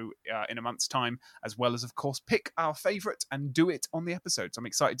show in a month's time, as well as, of course, pick our favourite and do it on the episode. So I'm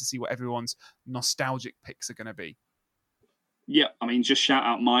excited to see what everyone's nostalgic picks are going to be. Yeah, I mean, just shout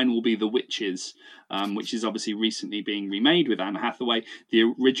out mine will be The Witches, which is obviously recently being remade with Anne Hathaway.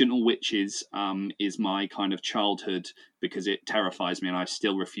 The original Witches is my kind of childhood because it terrifies me and I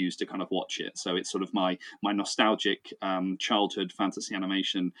still refuse to kind of watch it. So it's sort of my nostalgic childhood fantasy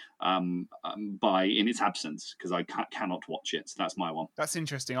animation in its absence because I cannot watch it. So that's my one. That's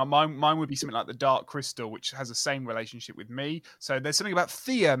interesting. Mine would be something like The Dark Crystal, which has the same relationship with me. So there's something about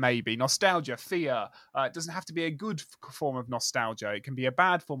fear, maybe. Nostalgia, fear. It doesn't have to be a good form of nostalgia. It can be a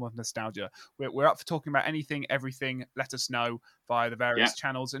bad form of nostalgia. We're up for talking about anything, everything. Let us know via the various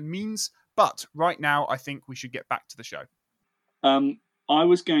channels and means. But right now, I think we should get back to the show. I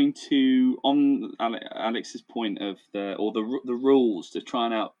was going to, on Alex's point of the rules, to try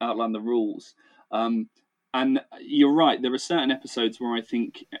and outline the rules. And you're right, there are certain episodes where I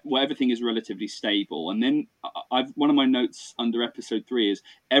think everything is relatively stable. And then one of my notes under episode 3 is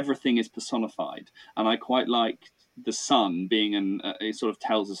everything is personified. And I quite like the sun being it sort of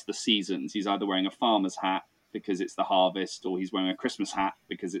tells us the seasons. He's either wearing a farmer's hat because it's the harvest, or he's wearing a Christmas hat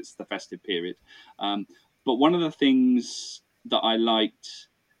because it's the festive period. But one of the things that I liked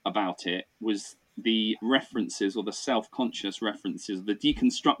about it was the references, or the self-conscious references, the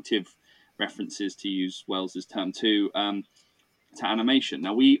deconstructive references, to use Wells's term, to animation.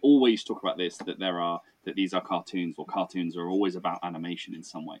 Now, we always talk about this, that these are cartoons, or cartoons are always about animation in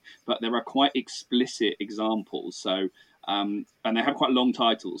some way. But there are quite explicit examples. So, and they have quite long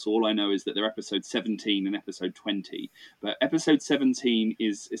titles. So all I know is that they're episode 17 and episode 20. But episode 17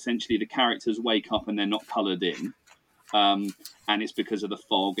 is essentially the characters wake up and they're not coloured in. and it's because of the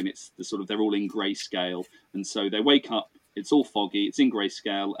fog, and it's the sort of, they're all in grayscale, and so they wake up. It's all foggy, it's in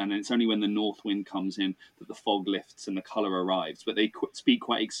grayscale, and it's only when the north wind comes in that the fog lifts and the colour arrives. But they speak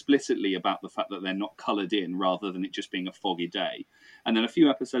quite explicitly about the fact that they're not coloured in, rather than it just being a foggy day. And then a few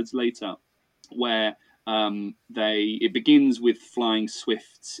episodes later, where it begins with flying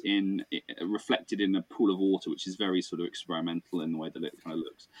swifts reflected in a pool of water, which is very sort of experimental in the way that it kind of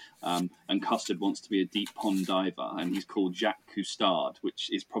looks. And Custard wants to be a deep pond diver, and he's called Jacques Coustard, which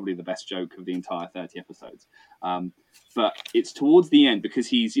is probably the best joke of the entire 30 episodes. But it's towards the end, because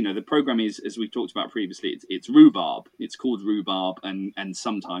he's, the program is, as we talked about previously, it's Rhubarb. It's called Rhubarb, and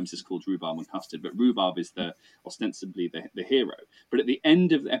sometimes it's called Rhubarb and Custard, but Rhubarb is ostensibly the hero. But at the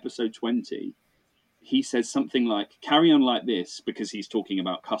end of episode 20, he says something like, carry on like this, because he's talking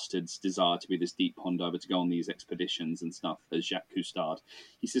about Custard's desire to be this deep pond diver, to go on these expeditions and stuff, as Jacques Coustard.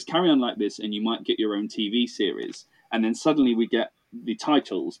 He says, carry on like this and you might get your own TV series. And then suddenly we get the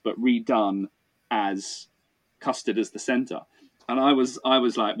titles, but redone as Custard as the centre. And I was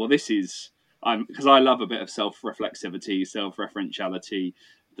like, well, this is, because I love a bit of self-reflexivity, self-referentiality,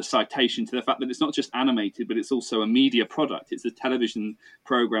 the citation to the fact that it's not just animated, but it's also a media product. It's a television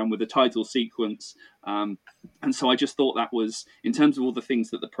program with a title sequence. And so I just thought that was, in terms of all the things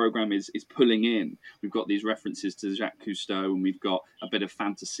that the program is pulling in, we've got these references to Jacques Cousteau, and we've got a bit of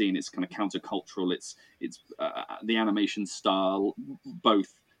fantasy, and it's kind of countercultural. It's the animation style,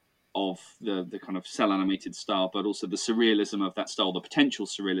 both of the kind of cell animated style, but also the surrealism of that style, the potential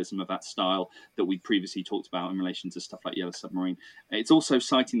surrealism of that style that we previously talked about in relation to stuff like Yellow Submarine. It's also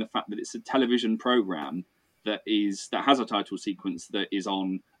citing the fact that it's a television program that has a title sequence that is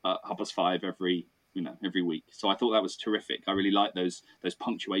on 5 every week. So I thought that was terrific. I really like those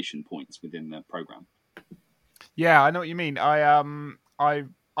punctuation points within the program. Yeah, I know what you mean. I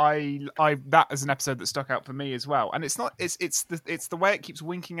that is an episode that stuck out for me as well. And it's the way it keeps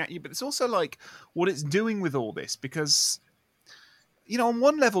winking at you, but it's also like what it's doing with all this, because on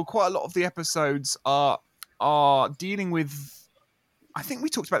one level, quite a lot of the episodes are dealing with, I think we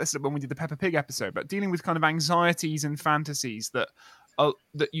talked about this when we did the Peppa Pig episode, but dealing with kind of anxieties and fantasies that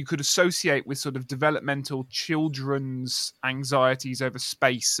you could associate with sort of developmental children's anxieties over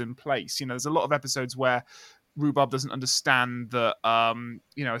space and place. There's a lot of episodes where Rhubarb doesn't understand that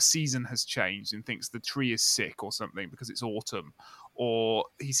a season has changed and thinks the tree is sick or something because it's autumn, or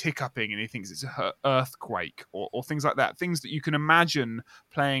he's hiccuping and he thinks it's an earthquake, or things like that. Things that you can imagine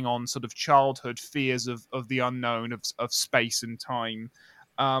playing on sort of childhood fears of the unknown, of space and time.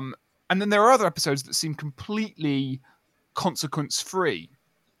 And then there are other episodes that seem completely consequence-free.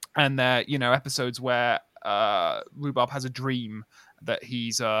 And they're, episodes where Rhubarb has a dream that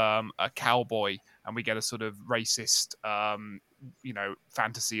he's a cowboy, and we get a sort of racist,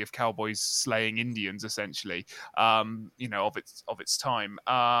 fantasy of cowboys slaying Indians, essentially, of its time,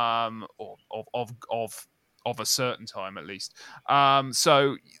 or of a certain time at least. But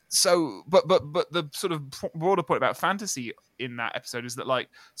the sort of broader point about fantasy in that episode is that, like,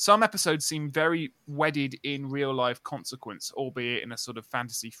 some episodes seem very wedded in real life consequence, albeit in a sort of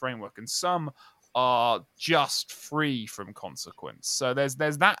fantasy framework, and some are just free from consequence. So there's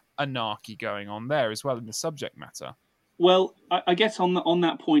that anarchy going on there as well in the subject matter. Well, I guess on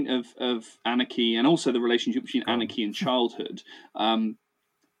that point of anarchy, and also the relationship between anarchy and childhood, and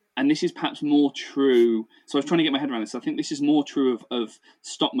this is perhaps more true. So I was trying to get my head around this. I think this is more true of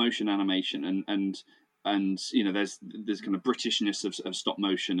stop motion animation, and there's kind of Britishness of stop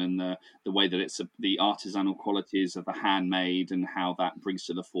motion, and the way that it's the artisanal qualities of the handmade, and how that brings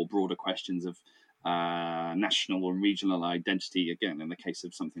to the fore broader questions of national and regional identity, again in the case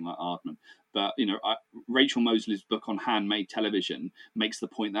of something like Aardman. But Rachel Mosley's book on handmade television makes the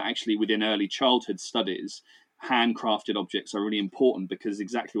point that actually within early childhood studies, handcrafted objects are really important, because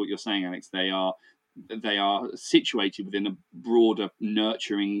exactly what you're saying, Alex, they are situated within a broader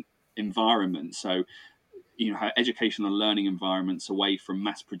nurturing environment. So educational and learning environments away from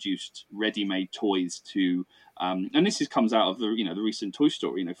mass-produced ready-made toys to and this comes out of the recent Toy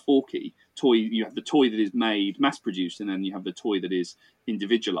Story, Forky toy. You have the toy that is made mass-produced, and then you have the toy that is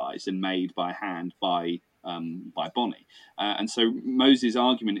individualized and made by hand by Bonnie. And so Moses'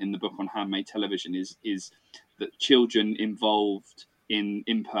 argument in the book on handmade television is that children involved in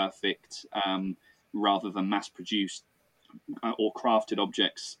imperfect rather than mass-produced or crafted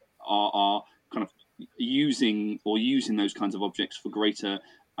objects are kind of using those kinds of objects for greater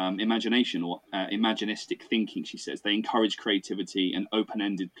imagination or imaginistic thinking, she says. They encourage creativity and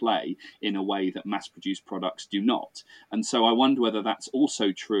open-ended play in a way that mass-produced products do not. And so I wonder whether that's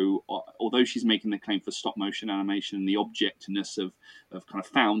also true, although she's making the claim for stop-motion animation and the objectness of kind of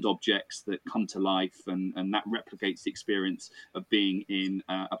found objects that come to life, and that replicates the experience of being in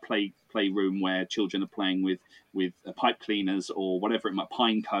a playroom where children are playing with pipe cleaners or whatever it might,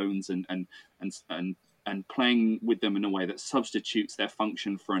 pine cones, and playing with them in a way that substitutes their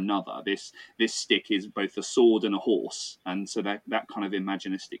function for another. This stick is both a sword and a horse, and so that kind of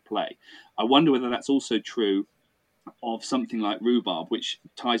imaginistic play. I wonder whether that's also true of something like Rhubarb, which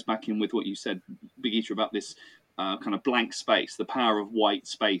ties back in with what you said, Birgitta, about this kind of blank space, the power of white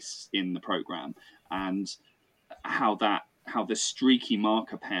space in the programme, and how the streaky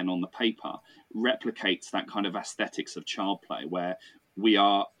marker pen on the paper replicates that kind of aesthetics of child play, where we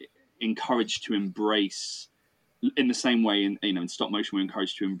are encouraged to embrace, in the same way in stop motion, we're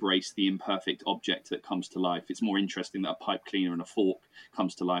encouraged to embrace the imperfect object that comes to life. It's more interesting that a pipe cleaner and a fork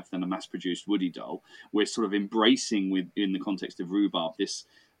comes to life than a mass-produced Woody doll. We're sort of embracing, in the context of Rhubarb, this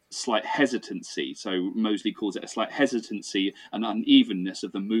slight hesitancy. So Moseley calls it a slight hesitancy and unevenness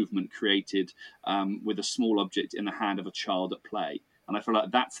of the movement created with a small object in the hand of a child at play. And I feel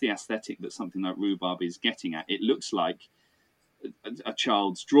like that's the aesthetic that something like Rhubarb is getting at. It looks like a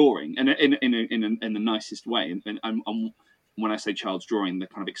child's drawing, and in the nicest way. And when I say child's drawing, the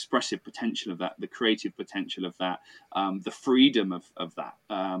kind of expressive potential of that, the creative potential of that, the freedom of that,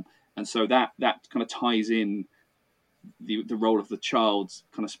 and so that kind of ties in the role of the child's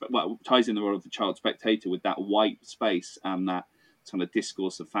ties in the role of the child spectator with that white space and that kind of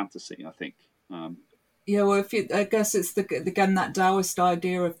discourse of fantasy, I think. Yeah, well, I guess it's again that Taoist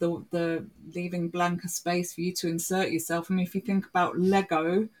idea of the leaving blank a space for you to insert yourself. I mean, if you think about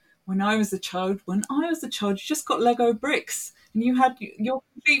Lego, when I was a child, you just got Lego bricks and you had your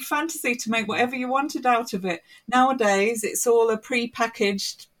complete fantasy to make whatever you wanted out of it. Nowadays, it's all a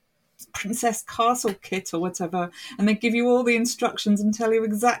pre-packaged Princess Castle kit or whatever, and they give you all the instructions and tell you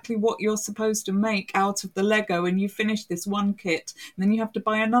exactly what you're supposed to make out of the Lego, and you finish this one kit and then you have to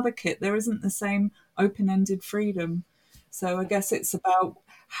buy another kit. There isn't the same open-ended freedom. So I guess it's about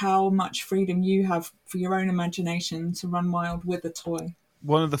how much freedom you have for your own imagination to run wild with a toy.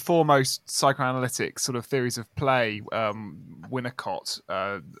 One of the foremost psychoanalytic sort of theories of play, Winnicott,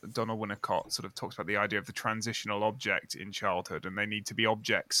 Donald Winnicott, sort of talks about the idea of the transitional object in childhood, and they need to be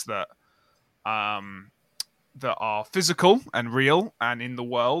objects that are physical and real and in the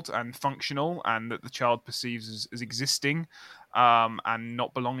world and functional, and that the child perceives as existing and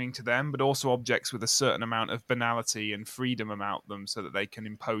not belonging to them, but also objects with a certain amount of banality and freedom about them, so that they can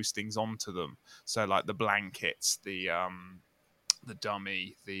impose things onto them. So, like the blankets, the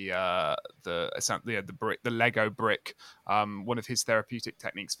dummy, the brick, the Lego brick. One of his therapeutic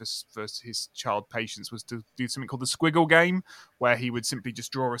techniques for his child patients was to do something called the squiggle game, where he would simply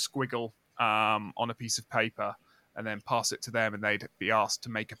just draw a squiggle on a piece of paper and then pass it to them, and they'd be asked to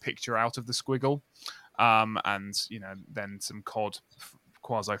make a picture out of the squiggle, and then some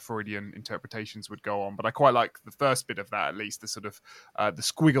quasi-Freudian interpretations would go on. But I quite like the first bit of that, at least, the sort of the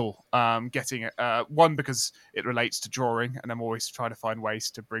squiggle getting one, because it relates to drawing, and I'm always trying to find ways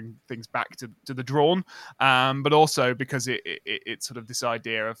to bring things back to the drawn, but also because it's sort of this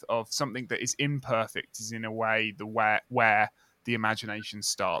idea of something that is imperfect is in a way where the imagination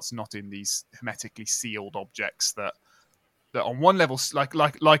starts, not in these hermetically sealed objects that on one level,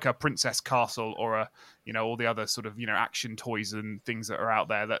 like a Princess Castle or all the other sort of action toys and things that are out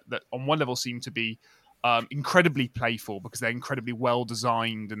there, that on one level seem to be incredibly playful because they're incredibly well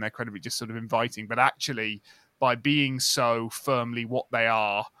designed and they're incredibly just sort of inviting, but actually by being so firmly what they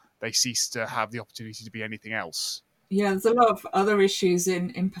are, they cease to have the opportunity to be anything else. Yeah, there's a lot of other issues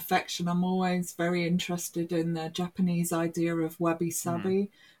in imperfection. I'm always very interested in the Japanese idea of wabi-sabi,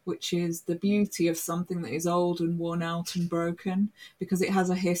 which is the beauty of something that is old and worn out and broken, because it has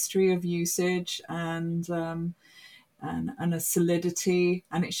a history of usage and a solidity,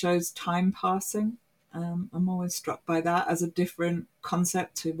 and it shows time passing. I'm always struck by that as a different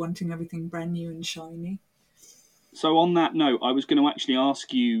concept to wanting everything brand new and shiny. So on that note, I was going to actually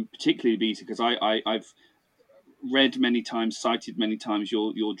ask you, particularly, Beta, because I've read many times, cited many times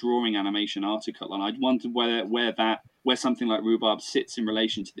your drawing animation article, and I'd wondered where something like Rhubarb sits in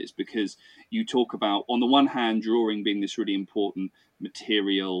relation to this, because you talk about, on the one hand, drawing being this really important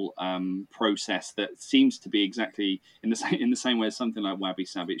material process that seems to be exactly in the same way as something like Wabi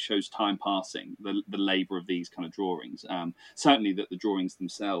Sabi. It shows time passing, the labour of these kind of drawings. Certainly that the drawings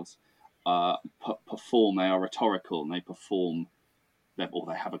themselves perform, they are rhetorical and they perform or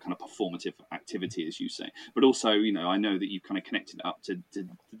they have a kind of performative activity, as you say. But also, I know that you've kind of connected it up to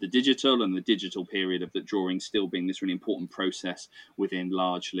the digital, and the digital period of the drawing still being this really important process within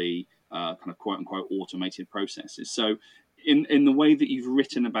largely kind of quote unquote automated processes. So in the way that you've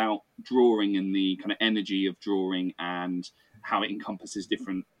written about drawing and the kind of energy of drawing and how it encompasses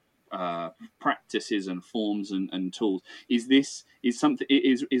different practices and forms and tools, is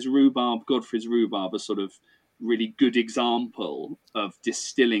Godfrey's Rhubarb a sort of really good example of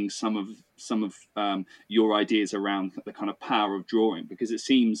distilling some of your ideas around the kind of power of drawing? Because it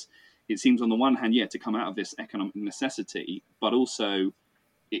seems on the one hand, to come out of this economic necessity, but also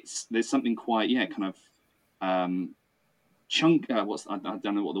there's something quite kind of chunk. I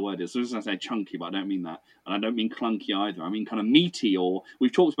don't know what the word is. I was going to say chunky, but I don't mean that, and I don't mean clunky either. I mean kind of meaty. Or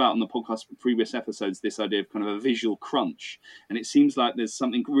we've talked about on the podcast previous episodes this idea of kind of a visual crunch, and it seems like there's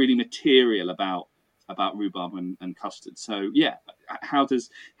something really material about rhubarb and custard. So how does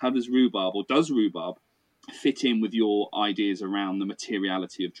rhubarb, or does rhubarb, fit in with your ideas around the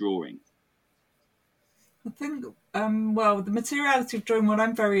materiality of drawing? I think the materiality of drawing, what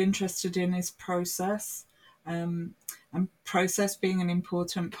I'm very interested in is process, and process being an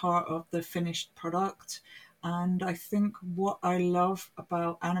important part of the finished product. And I think what I love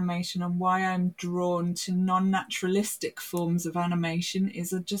about animation and why I'm drawn to non-naturalistic forms of animation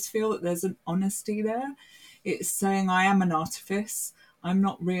is I just feel that there's an honesty there. It's saying I am an artifice, I'm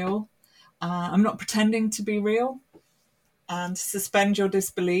not real, I'm not pretending to be real, and suspend your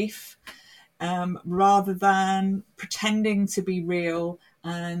disbelief, rather than pretending to be real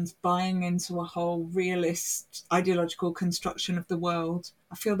and buying into a whole realist ideological construction of the world.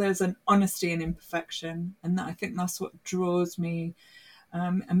 I feel there's an honesty in imperfection, and I think that's what draws me.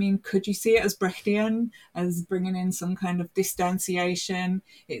 I mean, could you see it as Brechtian, as bringing in some kind of distanciation?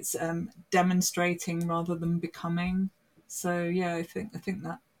 It's demonstrating rather than becoming. So I think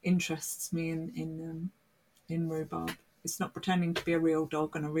that interests me in rhubarb. It's not pretending to be a real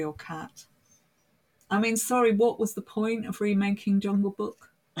dog and a real cat. I mean, sorry, what was the point of remaking Jungle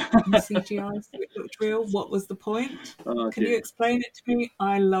Book in CGI so it looked real? What was the point? Can you explain it to me?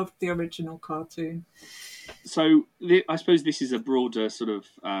 I loved the original cartoon. So I suppose this is a broader sort of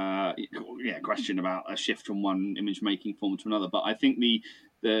question about a shift from one image making form to another. But I think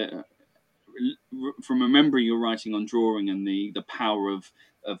from remembering your writing on drawing and the power of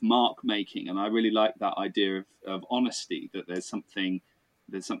mark making, and I really like that idea of honesty, that there's something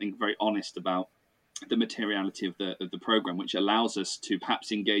very honest about the materiality of the program, which allows us to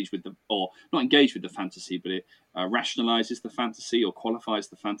perhaps engage with not engage with the fantasy, but it rationalizes the fantasy or qualifies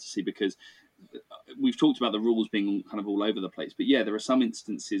the fantasy, because we've talked about the rules being kind of all over the place. But there are some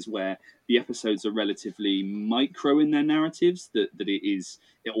instances where the episodes are relatively micro in their narratives, that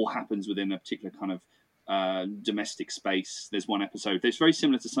it all happens within a particular kind of domestic space. There's one episode that's very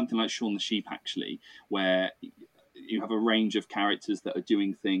similar to something like Shaun the Sheep, actually, where you have a range of characters that are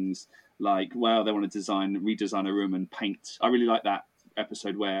doing things like, well, they want to redesign a room and paint. I really like that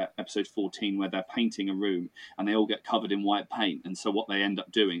episode 14, where they're painting a room and they all get covered in white paint. And so what they end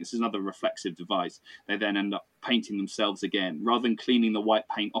up doing, this is another reflexive device, they then end up painting themselves again. Rather than cleaning the white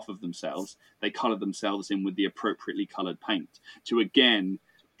paint off of themselves, they colour themselves in with the appropriately coloured paint to again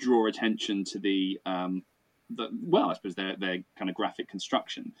draw attention to I suppose their kind of graphic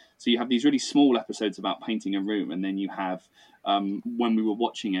construction. So you have these really small episodes about painting a room, and then you have, when we were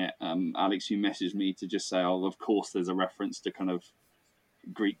watching it, Alex, you messaged me to just say, oh, of course there's a reference to kind of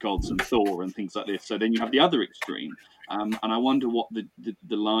Greek gods and Thor and things like this. So then you have the other extreme, and I wonder what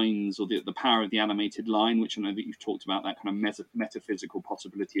the lines, or the power of the animated line, which I know that you've talked about, that kind of metaphysical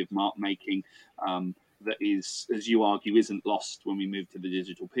possibility of mark making, that is, as you argue, isn't lost when we move to the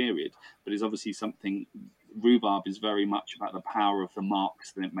digital period, but is obviously something. Rhubarb is very much about the power of the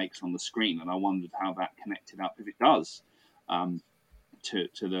marks that it makes on the screen, and I wondered how that connected up, if it does, to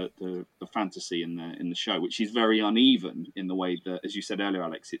the fantasy in the show, which is very uneven in the way that, as you said earlier,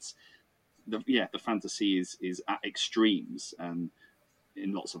 Alex, it's the fantasy is at extremes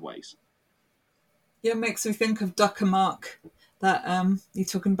in lots of ways. It makes me think of Duck-a-Mark. That you're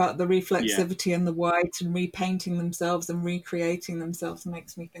talking about the reflexivity and the white and repainting themselves and recreating themselves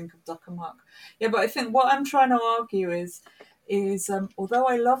makes me think of Duck-a-Mark. But I think what I'm trying to argue is although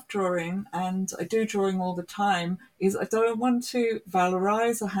I love drawing and I do drawing all the time, is I don't want to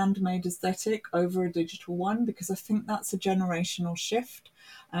valorize a handmade aesthetic over a digital one, because I think that's a generational shift.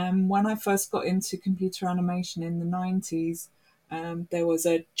 When I first got into computer animation in the 90s, There was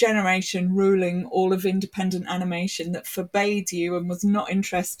a generation ruling all of independent animation that forbade you and was not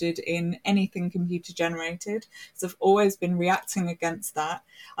interested in anything computer generated. So I've always been reacting against that.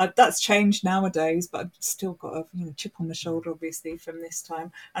 That's changed nowadays, but I've still got a chip on my shoulder, obviously, from this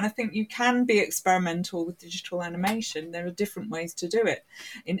time. And I think you can be experimental with digital animation. There are different ways to do it.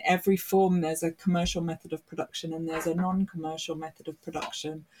 In every form, there's a commercial method of production and there's a non-commercial method of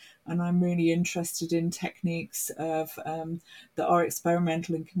production. And I'm really interested in techniques of that are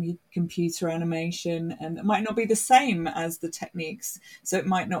experimental in computer animation, and it might not be the same as the techniques. So it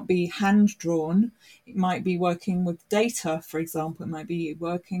might not be hand drawn. It might be working with data, for example. It might be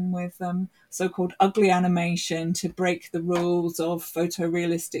working with so-called ugly animation to break the rules of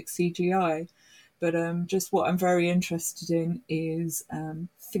photorealistic CGI. But just what I'm very interested in is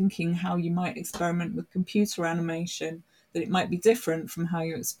thinking how you might experiment with computer animation, that it might be different from how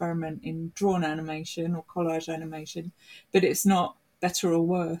you experiment in drawn animation or collage animation, but it's not better or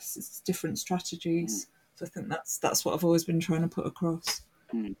worse. It's different strategies. So I think that's what I've always been trying to put across.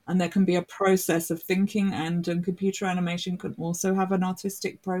 And there can be a process of thinking, and computer animation can also have an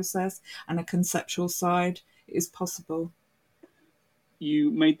artistic process and a conceptual side. It is possible.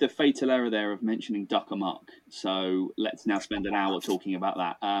 You made the fatal error there of mentioning Duck Amok, so let's now spend an hour talking about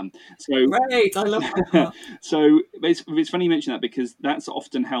that. Great, I love that. So it's funny you mention that, because that's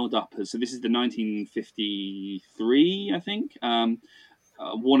often held up as, so this is the 1953, I think,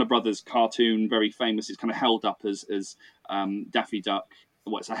 Warner Brothers cartoon, very famous. It's kind of held up as Daffy Duck.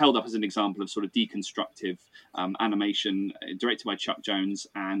 Well, it's held up as an example of sort of deconstructive animation, directed by Chuck Jones,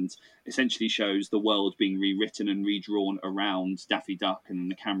 and essentially shows the world being rewritten and redrawn around Daffy Duck, and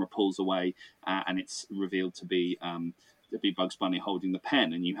the camera pulls away, and it's revealed to be Bugs Bunny holding the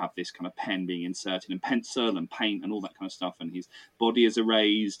pen, and you have this kind of pen being inserted, and pencil and paint and all that kind of stuff, and his body is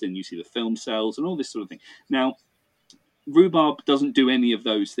erased, and you see the film cells and all this sort of thing. Now, Rhubarb doesn't do any of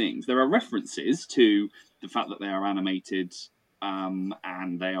those things. There are references to the fact that they are animated,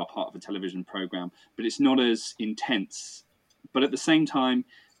 and they are part of a television program, but it's not as intense. But at the same time,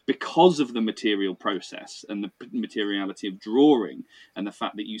 because of the material process and the materiality of drawing, and the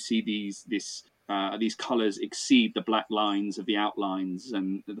fact that you see these colours exceed the black lines of the outlines,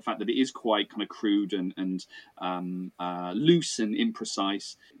 and the fact that it is quite kind of crude and loose and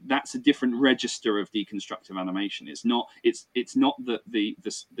imprecise, that's a different register of deconstructive animation. It's not that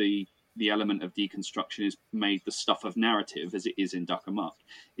the element of deconstruction is made the stuff of narrative as it is in Duck Amok.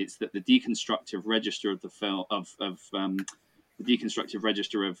 It's that the deconstructive register of the film the deconstructive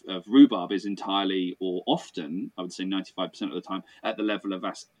register of Rhubarb is entirely, or often, I would say 95% of the time, at the level of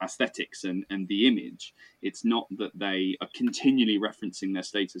aesthetics and the image. It's not that they are continually referencing their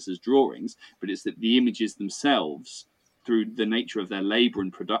status as drawings, but it's that the images themselves, through the nature of their labour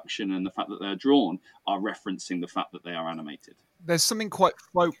and production and the fact that they're drawn, are referencing the fact that they are animated. There's something quite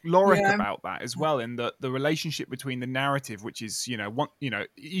folkloric about that as well, in the relationship between the narrative, which is,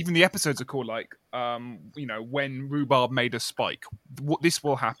 even the episodes are called like, when Rhubarb made a spike, this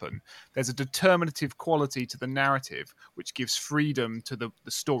will happen. There's a determinative quality to the narrative, which gives freedom to the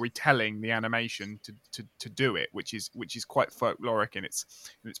storytelling, the animation to do it, which is quite folkloric in its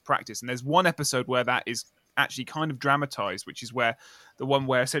practice. And there's one episode where that is actually kind of dramatized, which is where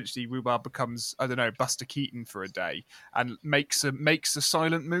essentially Rhubarb becomes, I don't know, Buster Keaton for a day and makes a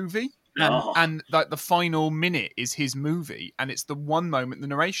silent movie. And like the final minute is his movie, and it's the one moment the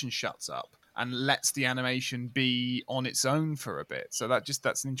narration shuts up and lets the animation be on its own for a bit. So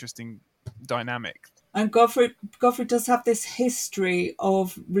that's an interesting dynamic. And Godfrey does have this history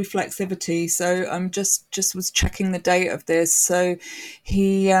of reflexivity. So I'm just was checking the date of this. So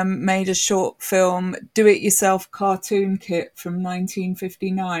he made a short film, do-it-yourself cartoon kit from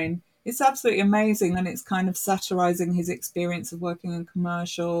 1959. It's absolutely amazing, and it's kind of satirizing his experience of working in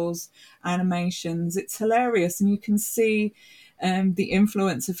commercials, animations. It's hilarious, and you can see the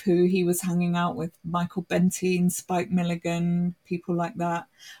influence of who he was hanging out with: Michael Bentine, Spike Milligan, people like that.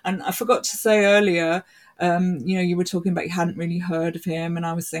 And I forgot to say earlier, you were talking about you hadn't really heard of him, and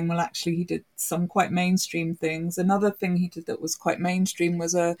I was saying, well, actually, he did some quite mainstream things. Another thing he did that was quite mainstream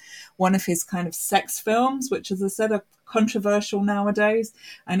was one of his kind of sex films, which, as I said, are controversial nowadays,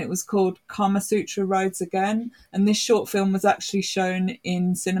 and it was called Kama Sutra Rides Again. And this short film was actually shown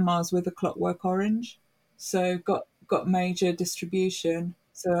in cinemas with A Clockwork Orange, so got major distribution.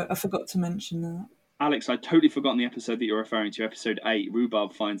 So I forgot to mention that. Alex, I'd totally forgotten the episode that you're referring to, episode 8,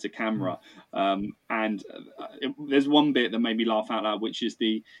 Rhubarb Finds a Camera. And there's one bit that made me laugh out loud, which is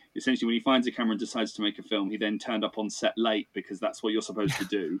essentially when he finds a camera and decides to make a film, he then turned up on set late because that's what you're supposed to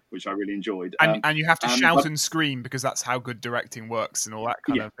do, which I really enjoyed. And you have to shout and scream because that's how good directing works and all that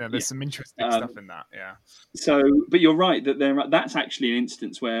kind of thing. There's some interesting stuff in that, yeah. So, but you're right that that's actually an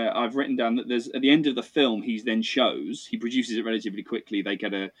instance where I've written down that there's, at the end of the film, he produces it relatively quickly, they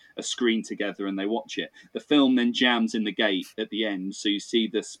get a screen together and they watch it. The film then jams in the gate at the end, so you see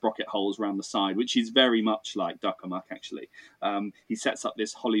the sprocket holes around the side, which is very much like Duck Amuck, actually. He sets up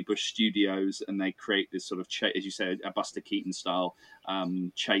this Hollybush Studios, and they create this sort of, as you said, a Buster Keaton style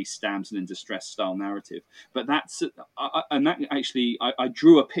chase, damsel in distress style narrative. But I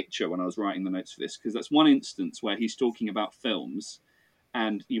drew a picture when I was writing the notes for this, because that's one instance where he's talking about films,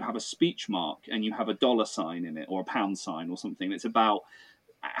 and you have a speech mark and you have a $sign in it, or a pound sign or something. It's about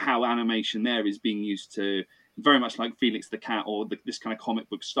how animation there is being used to, very much like Felix the Cat or this kind of comic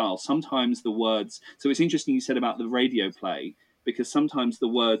book style. Sometimes the words... So it's interesting you said about the radio play, because sometimes the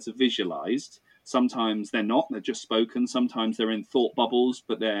words are visualized, sometimes they're not, they're just spoken, sometimes they're in thought bubbles,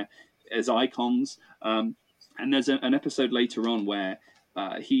 but they're as icons. And there's an episode later on where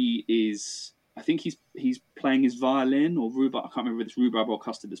he is... I think he's playing his violin, or rhubarb. I can't remember if it's rhubarb or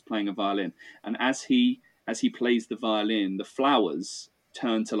custard that's playing a violin. And as he plays the violin, the flowers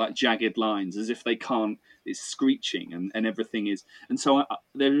turn to like jagged lines, as if they can't. It's screeching, and everything is. And so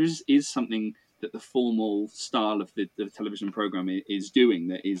there is something that the formal style of the television program is doing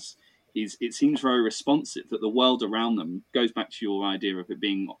that is it seems very responsive. That the world around them goes back to your idea of it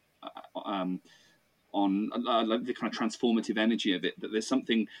being on like the kind of transformative energy of it, that there's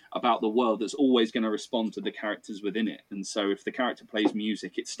something about the world that's always going to respond to the characters within it. And so if the character plays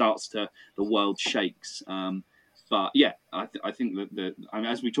music, it starts to, the world shakes. But yeah, I think that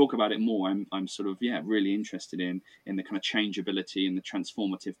as we talk about it more, I'm sort of really interested in the kind of changeability and the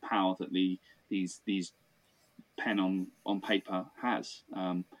transformative power that these pen on paper has.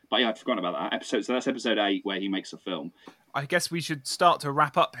 But yeah, I'd forgotten about that episode. So that's episode 8 where he makes a film. I guess we should start to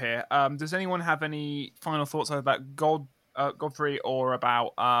wrap up here. Does anyone have any final thoughts about Godfrey, or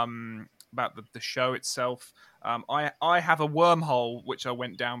about the show itself? I have a wormhole which I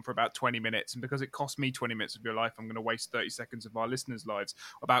went down for about 20 minutes, and because it cost me 20 minutes of your life, I'm going to waste 30 seconds of our listeners' lives.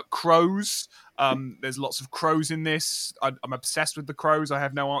 About crows. There's lots of crows in this. I'm obsessed with the crows. I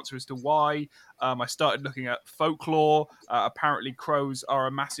have no answer as to why. I started looking at folklore. Apparently crows are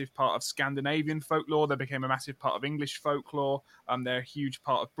a massive part of Scandinavian folklore. They became a massive part of English folklore. They're a huge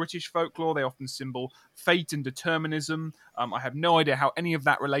part of British folklore. They often symbol fate and determinism. I have no idea how any of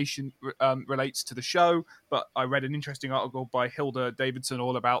that relates to the show, but I read an interesting article by Hilda Davidson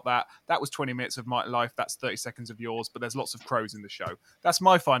all about that. That was 20 minutes of my life. That's 30 seconds of yours, but there's lots of crows in the show. That's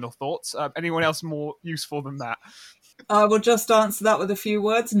my final thoughts. Anyone else more useful than that? I will just answer that with a few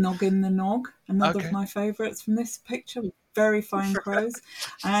words. Noggin the Nog, another of my favourites from this picture. Very fine crows.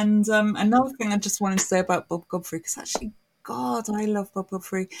 And another thing I just wanted to say about Bob Godfrey, because actually, God, I love Bob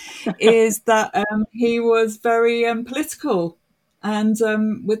Godfrey, is that he was very political. And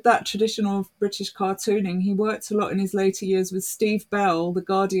with that traditional British cartooning, he worked a lot in his later years with Steve Bell, the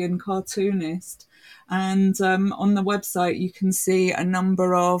Guardian cartoonist. And on the website, you can see a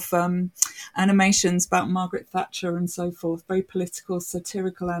number of animations about Margaret Thatcher and so forth, very political,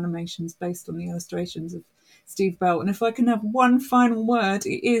 satirical animations based on the illustrations of Steve Bell. And if I can have one final word,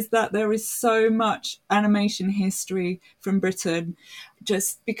 it is that there is so much animation history from Britain,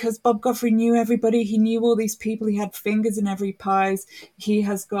 just because Bob Godfrey knew everybody. He knew all these people. He had fingers in every pies.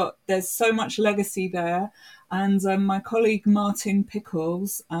 There's so much legacy there. And my colleague Martin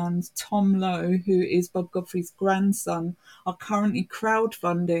Pickles and Tom Lowe, who is Bob Godfrey's grandson, are currently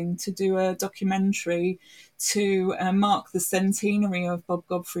crowdfunding to do a documentary to mark the centenary of Bob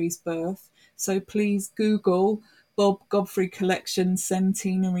Godfrey's birth. So please Google Bob Godfrey Collection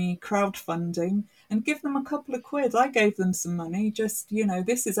Centenary crowdfunding and give them a couple of quid. I gave them some money. Just,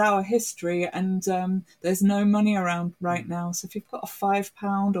 this is our history, and there's no money around right now. So if you've got a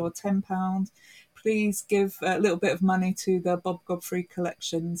 £5 or £10, please give a little bit of money to the Bob Godfrey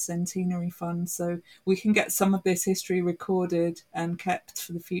Collection Centenary Fund so we can get some of this history recorded and kept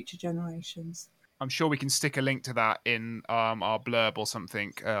for the future generations. I'm sure we can stick a link to that in our blurb or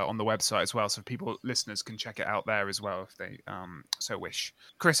something on the website as well, so listeners can check it out there as well if they so wish.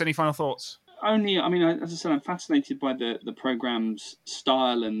 Chris, any final thoughts? Only, as I said, I'm fascinated by the program's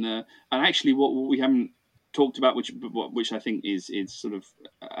style and actually what we haven't talked about, which I think is sort of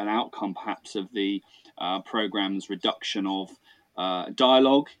an outcome perhaps of the program's reduction of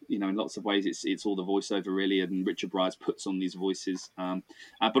dialogue. In lots of ways, it's all the voiceover really, and Richard Briers puts on these voices,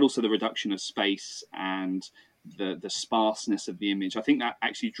 but also the reduction of space and the sparseness of the image. I think that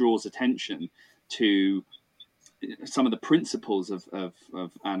actually draws attention to some of the principles of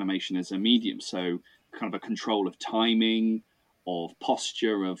animation as a medium. So kind of a control of timing, of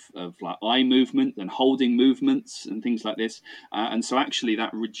posture, of like eye movement and holding movements and things like this. And so actually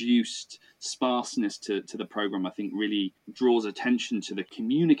that reduced sparseness to the program, I think, really draws attention to the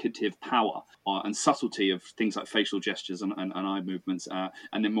communicative power and subtlety of things like facial gestures and eye movements.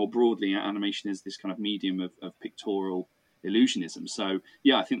 And then more broadly, animation is this kind of medium of pictorial illusionism. So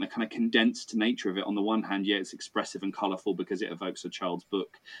yeah, I think the kind of condensed nature of it, on the one hand, yeah, it's expressive and colorful because it evokes a child's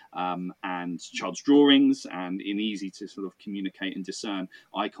book and child's drawings, and easy to sort of communicate and discern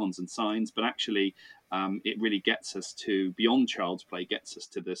icons and signs, but actually it really gets us to beyond child's play, gets us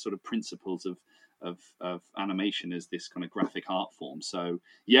to the sort of principles of animation as this kind of graphic art form. So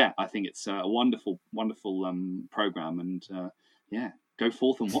yeah, I think it's a wonderful program, and yeah, go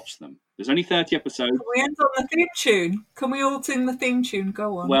forth and watch them. There's only 30 episodes. Can we end on the theme tune? Can we all sing the theme tune?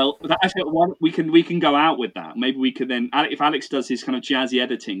 Go on. Well, we can go out with that. Maybe we could then, if Alex does his kind of jazzy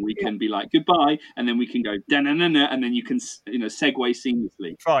editing, we can be like goodbye, and then we can go da-na-na-na, and then you can segue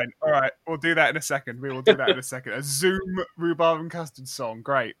seamlessly. Fine. All right, we'll do that in a second. We will do that in a second. A Zoom rhubarb and custard song.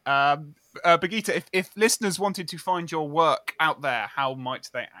 Great. Birgitta, if listeners wanted to find your work out there, how might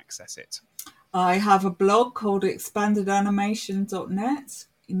they access it? I have a blog called expandedanimation.net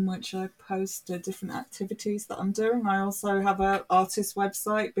in which I post different activities that I'm doing. I also have an artist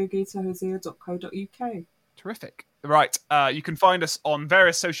website, birgittahosea.co.uk. Terrific. Right. You can find us on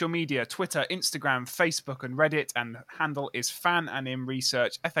various social media, Twitter, Instagram, Facebook, and Reddit. And the handle is FanAnim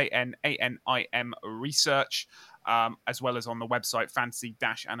Research, FANANIM Research, as well as on the website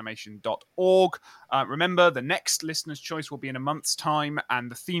fantasy-animation.org. Remember, the next Listener's Choice will be in a month's time,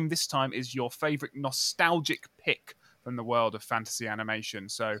 and the theme this time is your favourite nostalgic pick from the world of fantasy animation.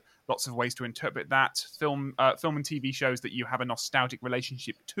 So lots of ways to interpret that. Film and TV shows that you have a nostalgic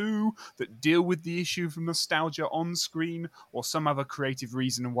relationship to, that deal with the issue of nostalgia on screen, or some other creative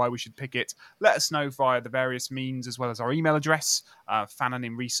reason why we should pick it. Let us know via the various means, as well as our email address,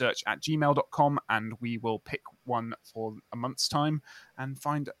 fananimresearch@gmail.com, and we will pick one for a month's time and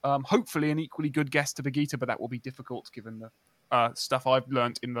find hopefully an equally good guest to Birgitta, but that will be difficult given the stuff I've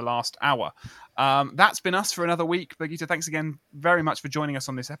learnt in the last hour. That's been us for another week. Birgitta, thanks again very much for joining us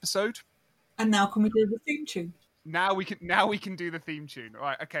on this episode. And now can we do the theme tune? Now we can do the theme tune. All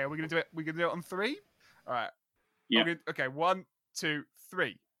right, okay, are we gonna do it? We're gonna do it on 3? All right. Yeah. Okay, 1, 2,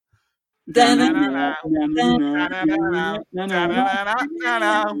 3.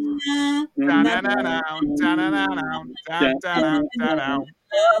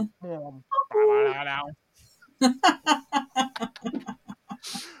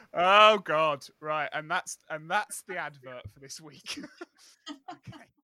 Oh God! Right, and that's the advert for this week. Okay.